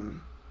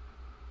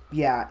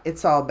 Yeah,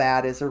 It's All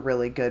Bad is a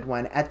really good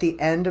one. At the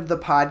end of the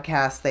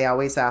podcast, they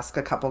always ask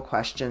a couple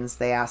questions.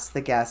 They ask the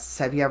guests,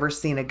 "Have you ever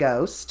seen a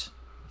ghost?"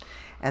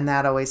 And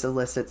that always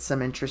elicits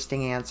some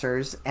interesting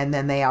answers. And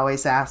then they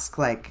always ask,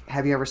 like,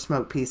 "Have you ever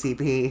smoked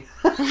PCP?"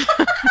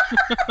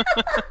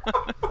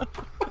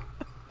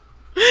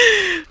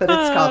 But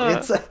it's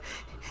called Ah.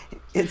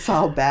 It's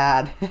All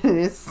Bad.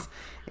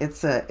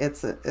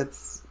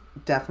 It's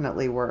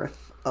definitely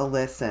worth a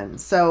listen.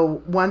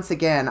 So once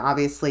again,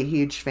 obviously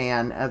huge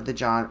fan of the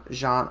genre,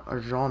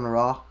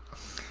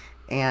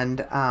 and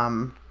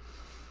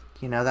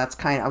that's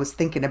I was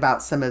thinking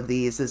about some of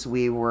these as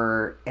we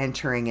were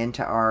entering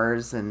into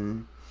ours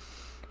and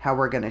how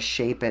we're going to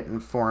shape it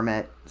and form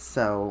it.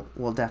 So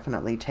we'll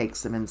definitely take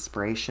some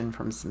inspiration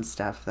from some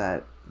stuff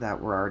that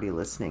we're already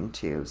listening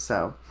to.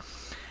 So,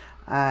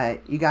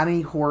 you got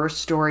any horror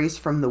stories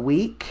from the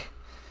week?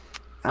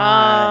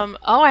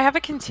 Oh, I have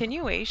a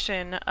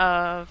continuation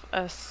of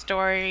a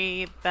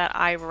story that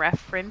I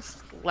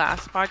referenced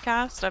last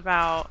podcast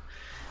about.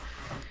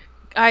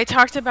 I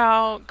talked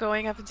about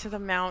going up into the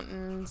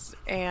mountains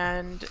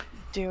and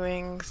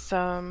doing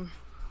some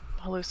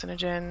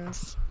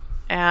hallucinogens,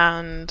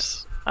 and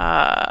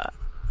uh,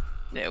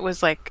 it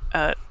was like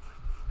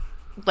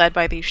led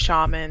by these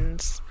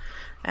shamans,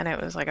 and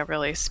it was like a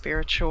really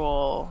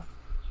spiritual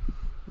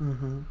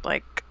Mm-hmm.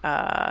 like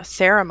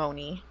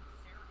ceremony.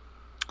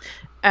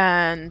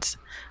 And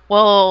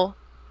well,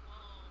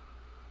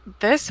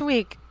 this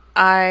week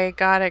I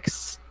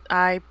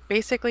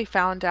basically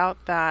found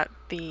out that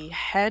the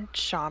head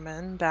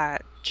shaman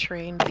that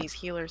trained these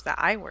healers that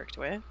I worked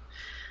with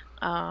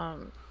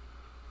um,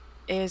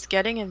 is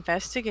getting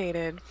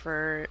investigated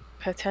for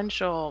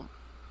potential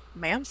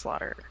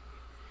manslaughter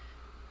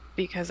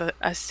because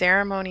a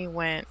ceremony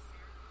went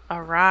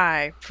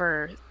awry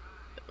for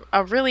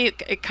a really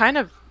kind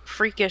of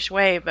freakish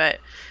way, but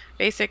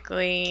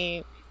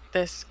basically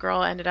this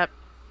girl ended up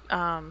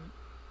um,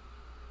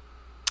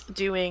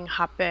 doing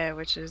hape,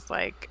 which is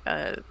like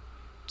a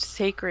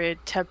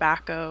sacred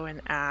tobacco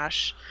and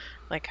ash,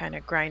 like kind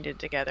of grinded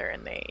together,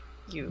 and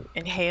you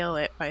inhale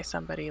it by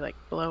somebody like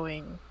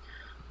blowing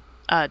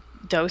a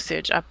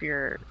dosage up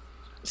your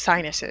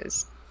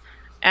sinuses,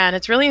 and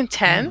it's really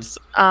Mm. intense.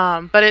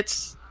 But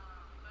it's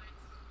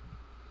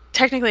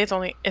technically it's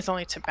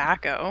only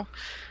tobacco.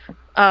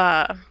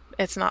 Uh,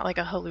 it's not like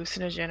a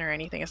hallucinogen or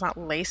anything. It's not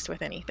laced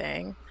with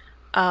anything.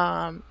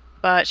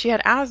 But she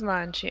had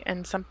asthma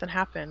and something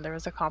happened. There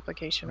was a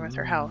complication with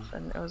her Mm. health,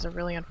 and it was a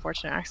really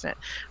unfortunate accident.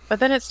 But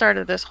then it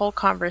started this whole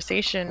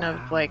conversation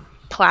of Wow. like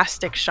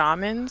plastic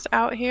shamans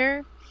out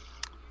here,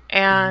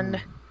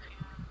 Mm. and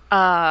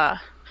uh,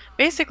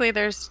 basically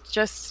there's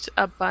just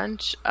a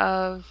bunch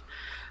of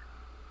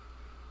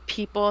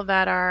people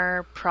that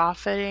are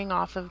profiting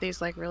off of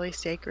these like really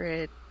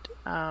sacred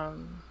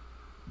um,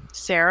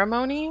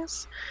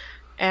 ceremonies,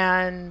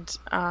 and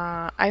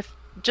I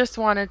just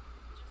wanted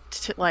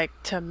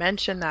to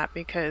mention that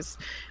because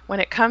when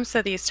it comes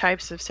to these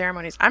types of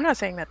ceremonies, I'm not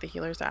saying that the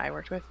healers that I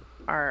worked with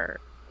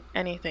are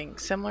anything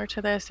similar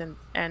to this, and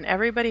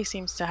everybody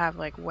seems to have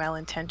like well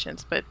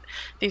intentions, but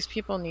these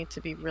people need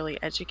to be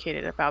really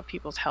educated about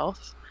people's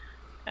health,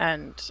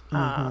 and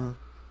Mm-hmm.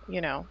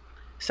 you know,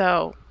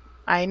 so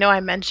I know I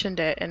mentioned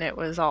it and it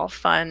was all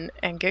fun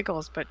and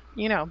giggles, but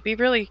be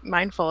really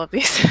mindful of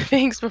these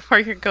things before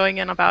you're going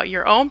in about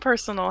your own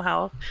personal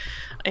health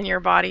in your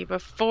body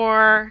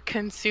before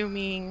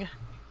consuming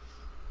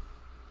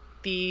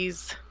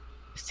these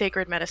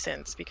sacred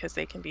medicines, because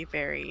they can be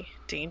very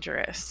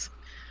dangerous.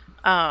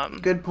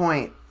 Um, Good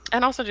point.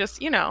 and also just,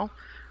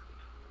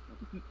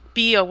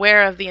 be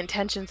aware of the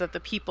intentions of the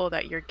people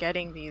that you're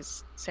getting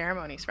these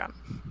ceremonies from.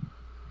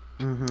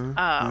 Mm-hmm.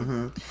 Um,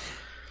 Mm-hmm.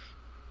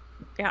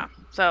 yeah.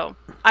 So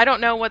I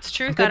don't know what's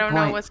truth. I Good don't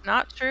know point. what's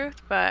not truth,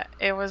 but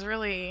it was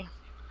really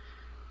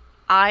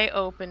eye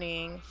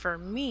opening for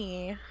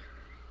me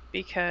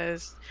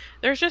because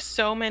there's just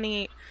so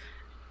many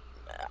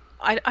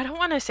I don't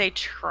want to say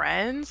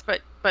trends,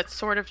 but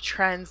sort of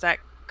trends that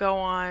go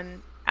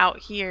on out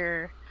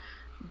here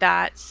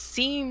that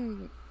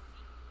seem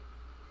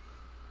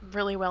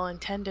really well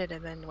intended,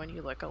 and then when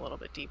you look a little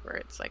bit deeper,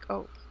 it's like,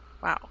 oh,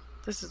 wow,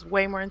 this is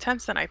way more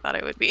intense than I thought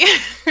it would be.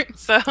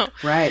 So,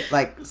 Right.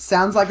 Like,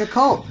 sounds like a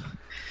cult.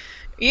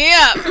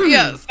 yeah,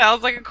 yeah,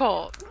 sounds like a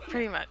cult,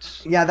 pretty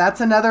much. Yeah,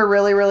 that's another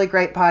really, really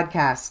great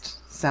podcast.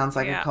 Sounds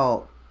like a Yeah,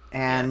 cult.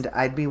 yes. And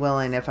I'd be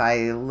willing, if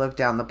I look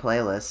down the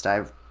playlist,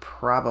 I've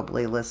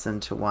probably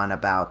listened to one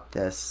about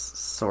this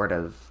sort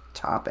of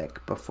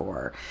topic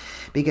before.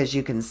 Because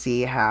you can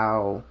see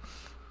how,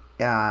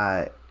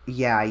 uh,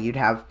 yeah, you'd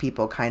have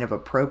people kind of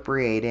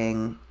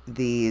appropriating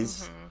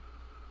these Mhm.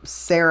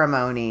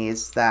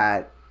 ceremonies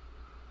that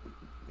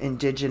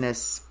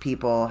indigenous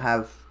people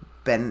have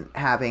been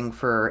having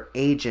for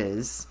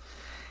ages,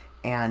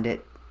 and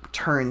it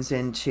turns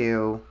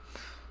into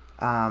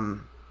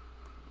um,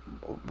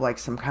 like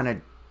some kind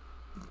of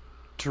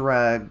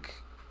drug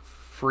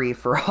free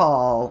for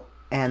all,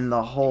 and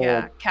the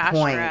Yeah, whole cash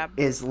point grab.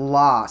 is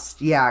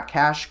lost. Yeah,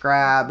 cash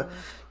grab,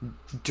 Mhm.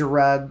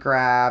 drug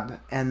grab,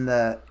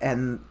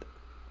 and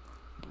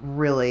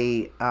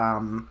really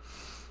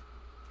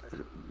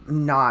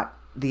not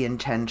the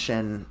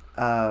intention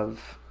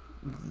of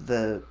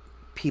the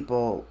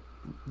people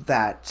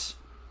that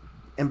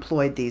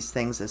employed these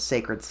things as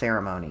sacred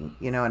ceremony.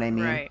 You know what I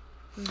mean? Right.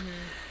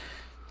 Mhm.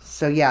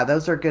 So yeah,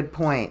 those are good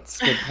points.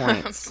 Good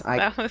points. I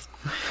That was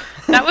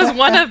that was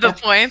one of the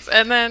points,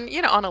 and then,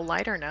 on a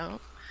lighter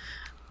note,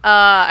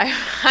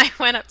 I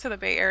went up to the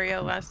Bay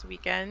Area last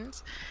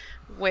weekend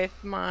with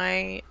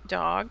my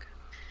dog,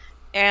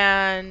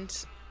 and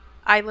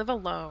I live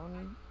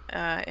alone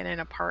in an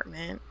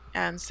apartment,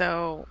 and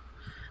so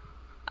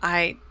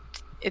I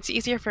it's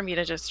easier for me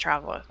to just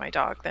travel with my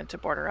dog than to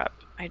board her up.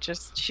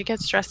 She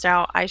gets stressed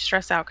out. I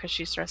stress out because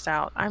she's stressed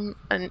out. I'm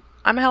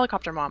a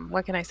helicopter mom.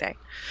 What can I say?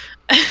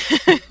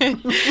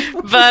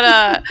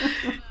 But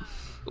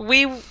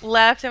we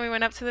left and we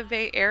went up to the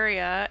Bay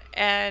Area,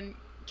 and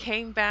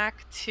came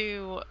back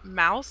to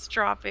mouse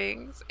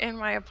droppings in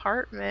my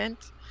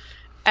apartment,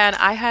 and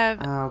I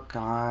have Oh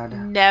God.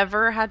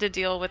 never had to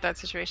deal with that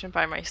situation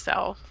by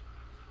myself.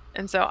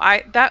 And so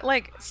I that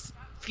like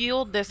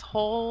fueled this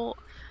whole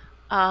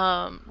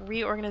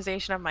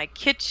reorganization of my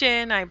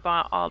kitchen. I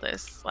bought all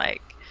this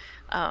like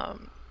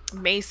um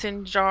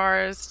mason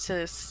jars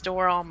to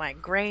store all my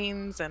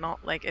grains and all,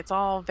 like it's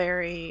all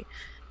very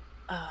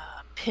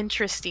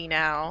Pinteresty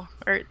now.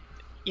 Or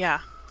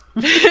yeah.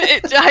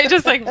 I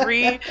just like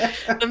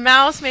the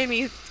mouse made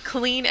me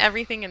clean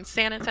everything and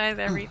sanitize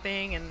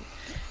everything, and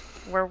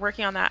we're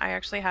working on that. I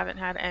actually haven't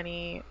had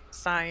any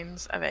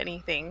signs of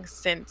anything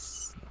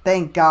since.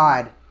 Thank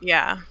God.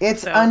 Yeah.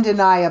 It's So,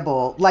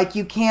 undeniable. Like,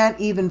 you can't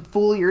even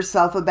fool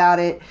yourself about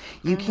it.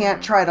 You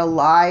can't try to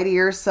lie to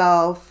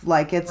yourself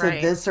like it's a right.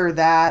 this or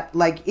that.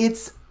 Like,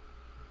 it's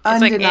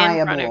It's like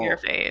in front of your undeniable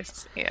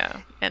face.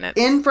 Yeah. And it's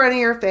in front of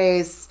your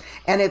face.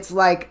 And it's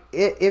like,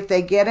 if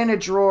they get in a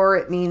drawer,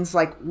 it means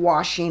like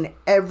washing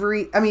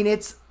I mean,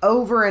 it's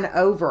over and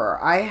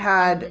over. I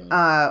had mhm,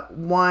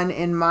 one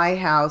in my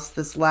house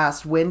this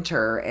last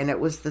winter, and it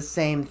was the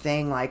same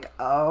thing. Like,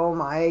 oh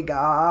my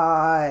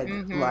God,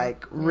 mhm,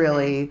 like, mhm.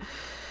 really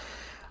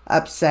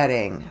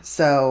upsetting.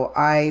 So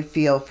I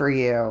feel for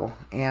you,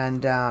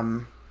 and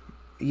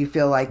you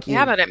feel like Yeah,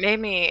 you've but it made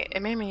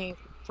me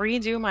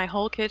redo my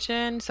whole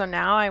kitchen. So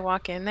now I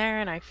walk in there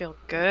and I feel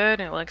good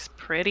and it looks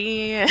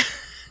pretty.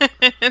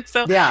 And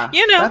so, yeah,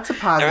 you know, that's a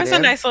there was a positive.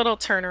 nice little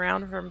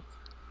turnaround from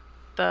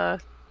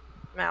the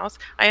mouse.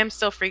 I am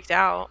still freaked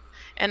out,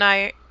 and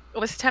I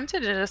was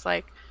tempted to just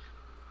like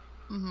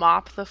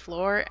mop the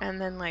floor and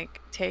then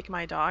like take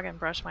my dog and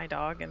brush my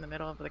dog in the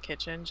middle of the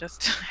kitchen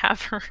just to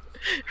have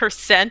her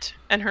scent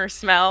and her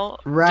smell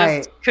just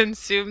Right.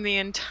 consume the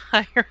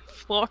entire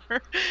floor.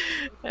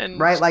 And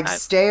Right, like,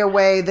 stay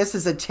away. This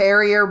is a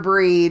terrier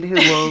breed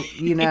who will,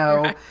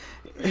 right,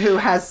 who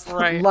has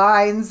right,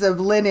 lines of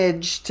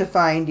lineage to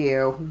find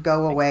you.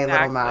 Go away,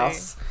 little exactly.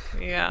 mouse.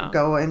 Yeah.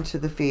 Go into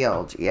the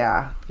field.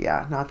 Yeah,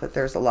 yeah. Not that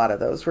there's a lot of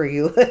those where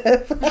you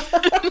live.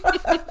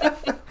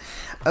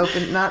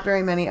 Not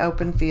very many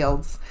open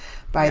fields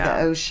by the Yeah.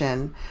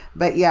 ocean.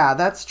 But yeah,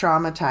 that's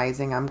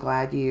traumatizing. I'm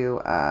glad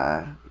you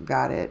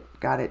got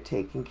it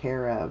taken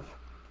care of.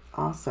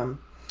 Awesome.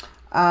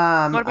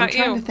 What I'm about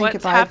trying you? to think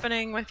if What's I've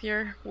happening with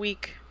your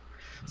week?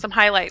 Some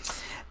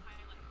highlights.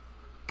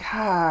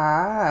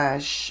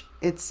 Gosh,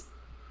 it's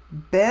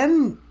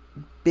been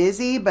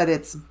busy, but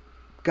it's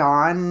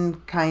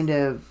gone kind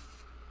of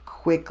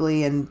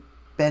quickly and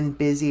been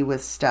busy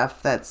with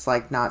stuff that's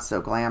like not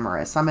so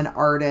glamorous. I'm an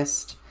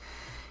artist,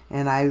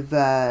 and I've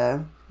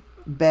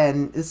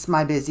it's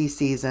my busy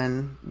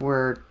season.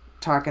 We're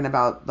talking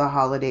about the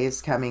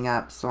holidays coming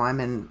up, so I'm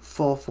in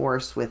full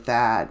force with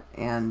that,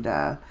 and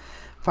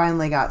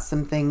finally got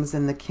some things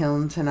in the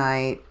kiln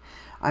tonight.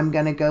 I'm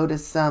gonna go to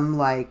some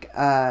like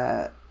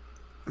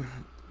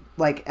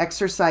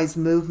exercise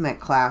movement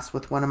class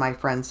with one of my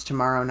friends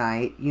tomorrow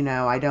night.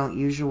 I don't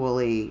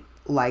usually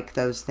like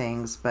those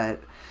things,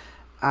 but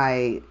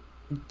I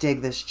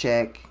dig this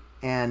chick,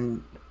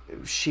 and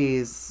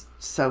she's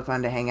so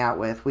fun to hang out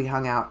with. We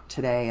hung out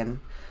today and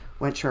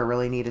went to a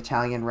really neat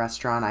Italian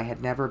restaurant I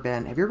had never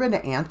been. Have you ever been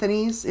to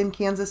Anthony's in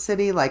Kansas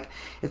City? Like,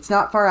 it's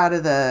not far out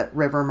of the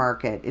River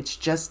Market. It's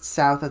just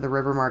south of the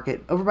River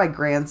Market, over by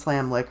Grand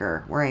Slam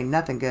Liquor, where ain't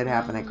nothing good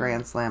happen at Mm.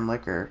 Grand Slam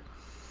Liquor.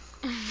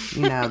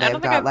 I They've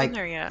don't think got I've been like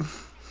there yet.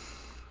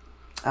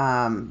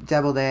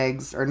 deviled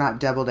eggs, or not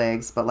deviled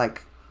eggs, but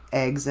like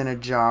eggs in a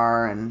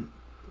jar and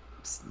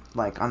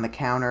like on the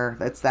counter.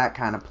 It's that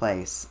kind of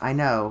place. I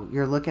know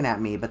you're looking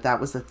at me, but that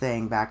was the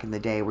thing back in the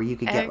day where you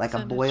could get like Eggs a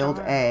in a boiled jar.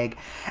 egg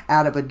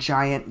out of a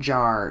giant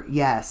jar.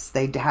 Yes,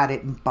 they had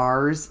it in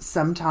bars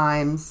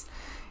sometimes,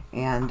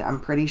 and I'm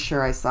pretty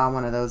sure I saw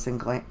one of those in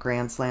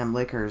Grand Slam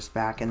Liquors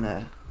back in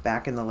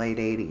the late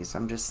 80s.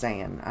 I'm just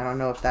saying. I don't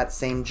know if that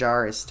same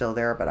jar is still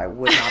there, but I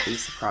would not be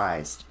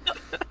surprised.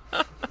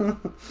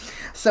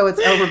 So it's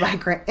over by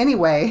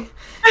anyway,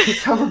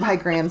 it's over by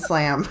Grand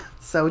Slam.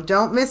 So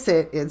don't miss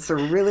it. It's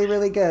really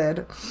really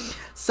good.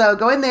 So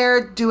go in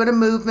there, doing a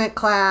movement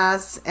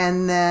class,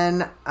 and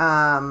then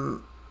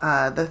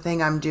the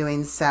thing I'm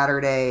doing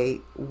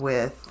Saturday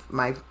with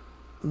my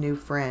new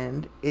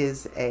friend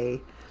is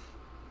a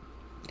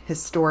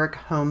historic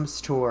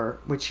homes tour,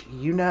 which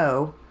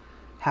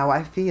how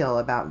I feel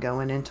about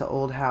going into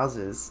old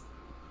houses.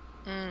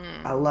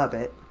 I Mm, love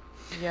it.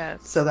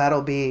 So yes.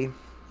 that'll be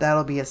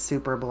a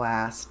super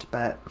blast.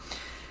 But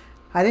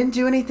I didn't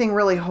do anything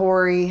really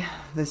hoary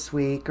this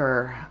week,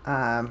 or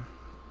um,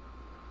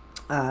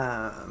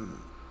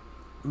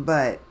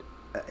 but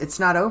it's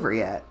not over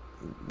yet.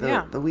 the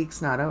Yeah. The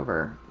week's not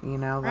over.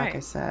 Like I Right.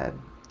 said,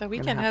 The gonna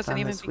weekend have hasn't fun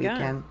even this begun.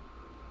 weekend.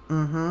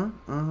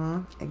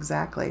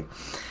 Exactly.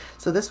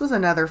 So this was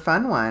another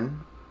fun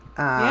one.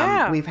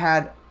 Yeah. We've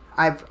had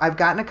I've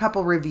gotten a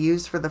couple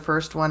reviews for the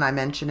first one. I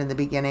mentioned in the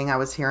beginning I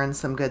was hearing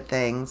some good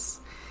things,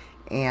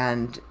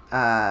 and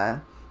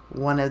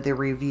one of the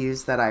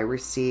reviews that I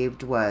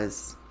received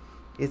was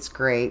it's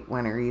great.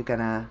 When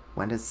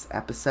does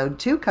episode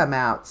 2 come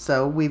out?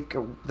 So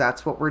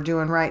that's what we're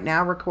doing right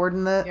now,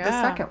 recording the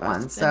Yeah, second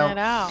one. busting So it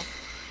out.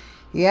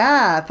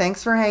 yeah,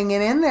 thanks for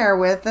hanging in there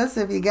with us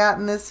if you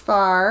gotten this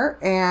far.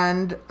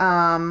 And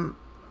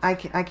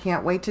I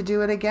can't wait to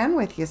do it again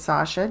with you,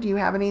 Sasha. Do you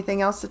have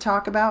anything else to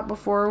talk about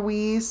before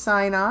we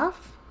sign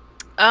off?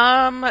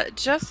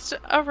 Just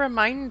a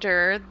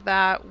reminder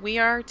that we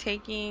are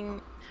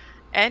taking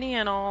any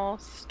and all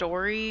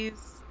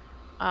stories,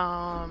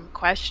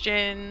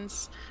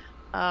 questions,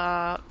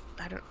 I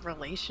don't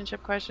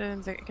relationship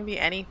questions. It can be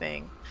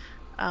anything.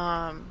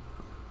 Um,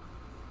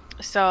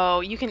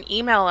 so you can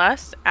email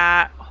us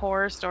at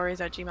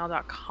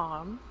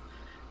horrorstories@gmail.com.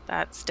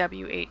 That's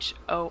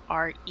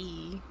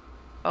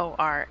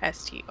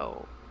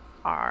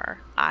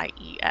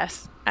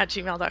WHOREORSTORIES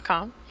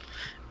 @gmail.com.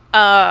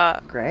 Uh,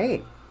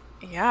 Great.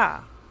 yeah.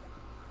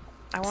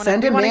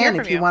 Send We them want to hear in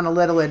from if you you. want a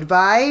little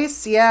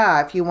advice. Yeah,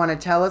 if you want to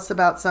tell us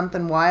about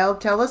something wild,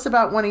 tell us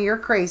about one of your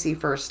crazy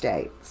first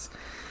dates.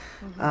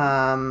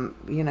 Hmm.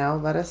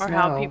 Let us Or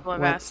how know people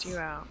have asked you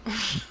what's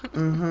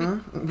out.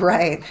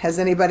 right. Has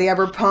anybody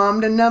ever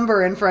palmed a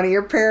number in front of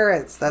your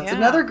parents? That's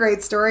another Yeah.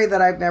 great story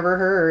that I've never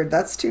heard.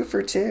 That's 2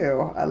 for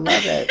 2. I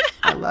love it.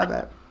 I love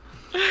it.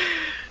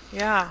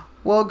 Yeah.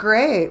 Well,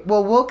 great.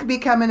 Well, we'll be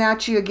coming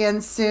at you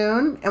again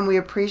soon, and we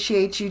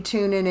appreciate you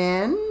tuning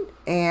in.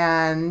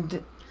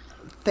 And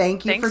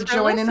thank you for Thanks for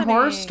joining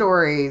Horror listening,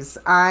 Stories.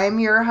 I'm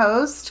your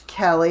host,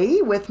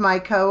 Kelly, with my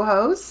co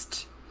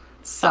host,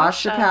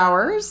 Sasha Sasha.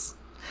 Powers.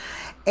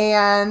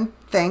 And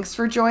thanks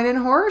for joining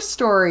Horror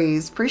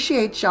Stories.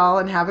 Appreciate y'all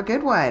and have a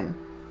good one.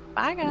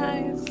 Bye,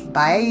 guys.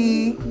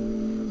 Bye.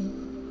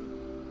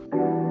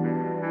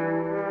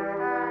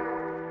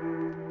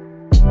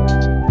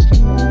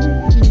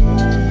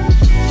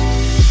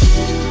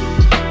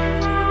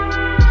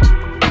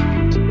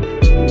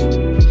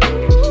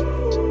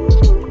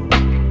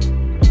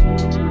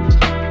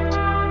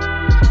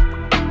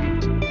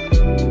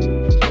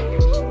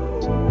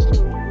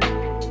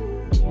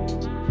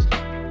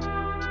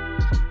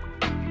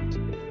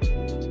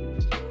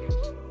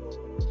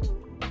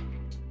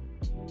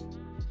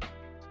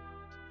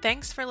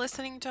 Thanks for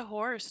listening to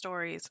Horror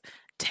Stories,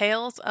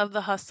 Tales of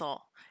the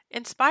Hustle.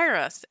 Inspire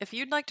us. If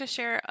you'd like to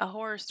share a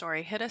horror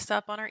story, hit us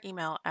up on our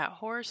email at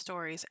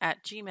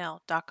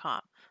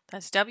horrorstories@gmail.com.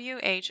 That's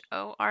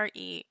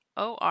WHOREORSTORIES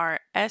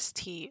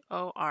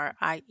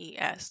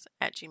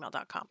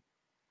 @gmail.com.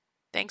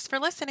 Thanks for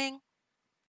listening.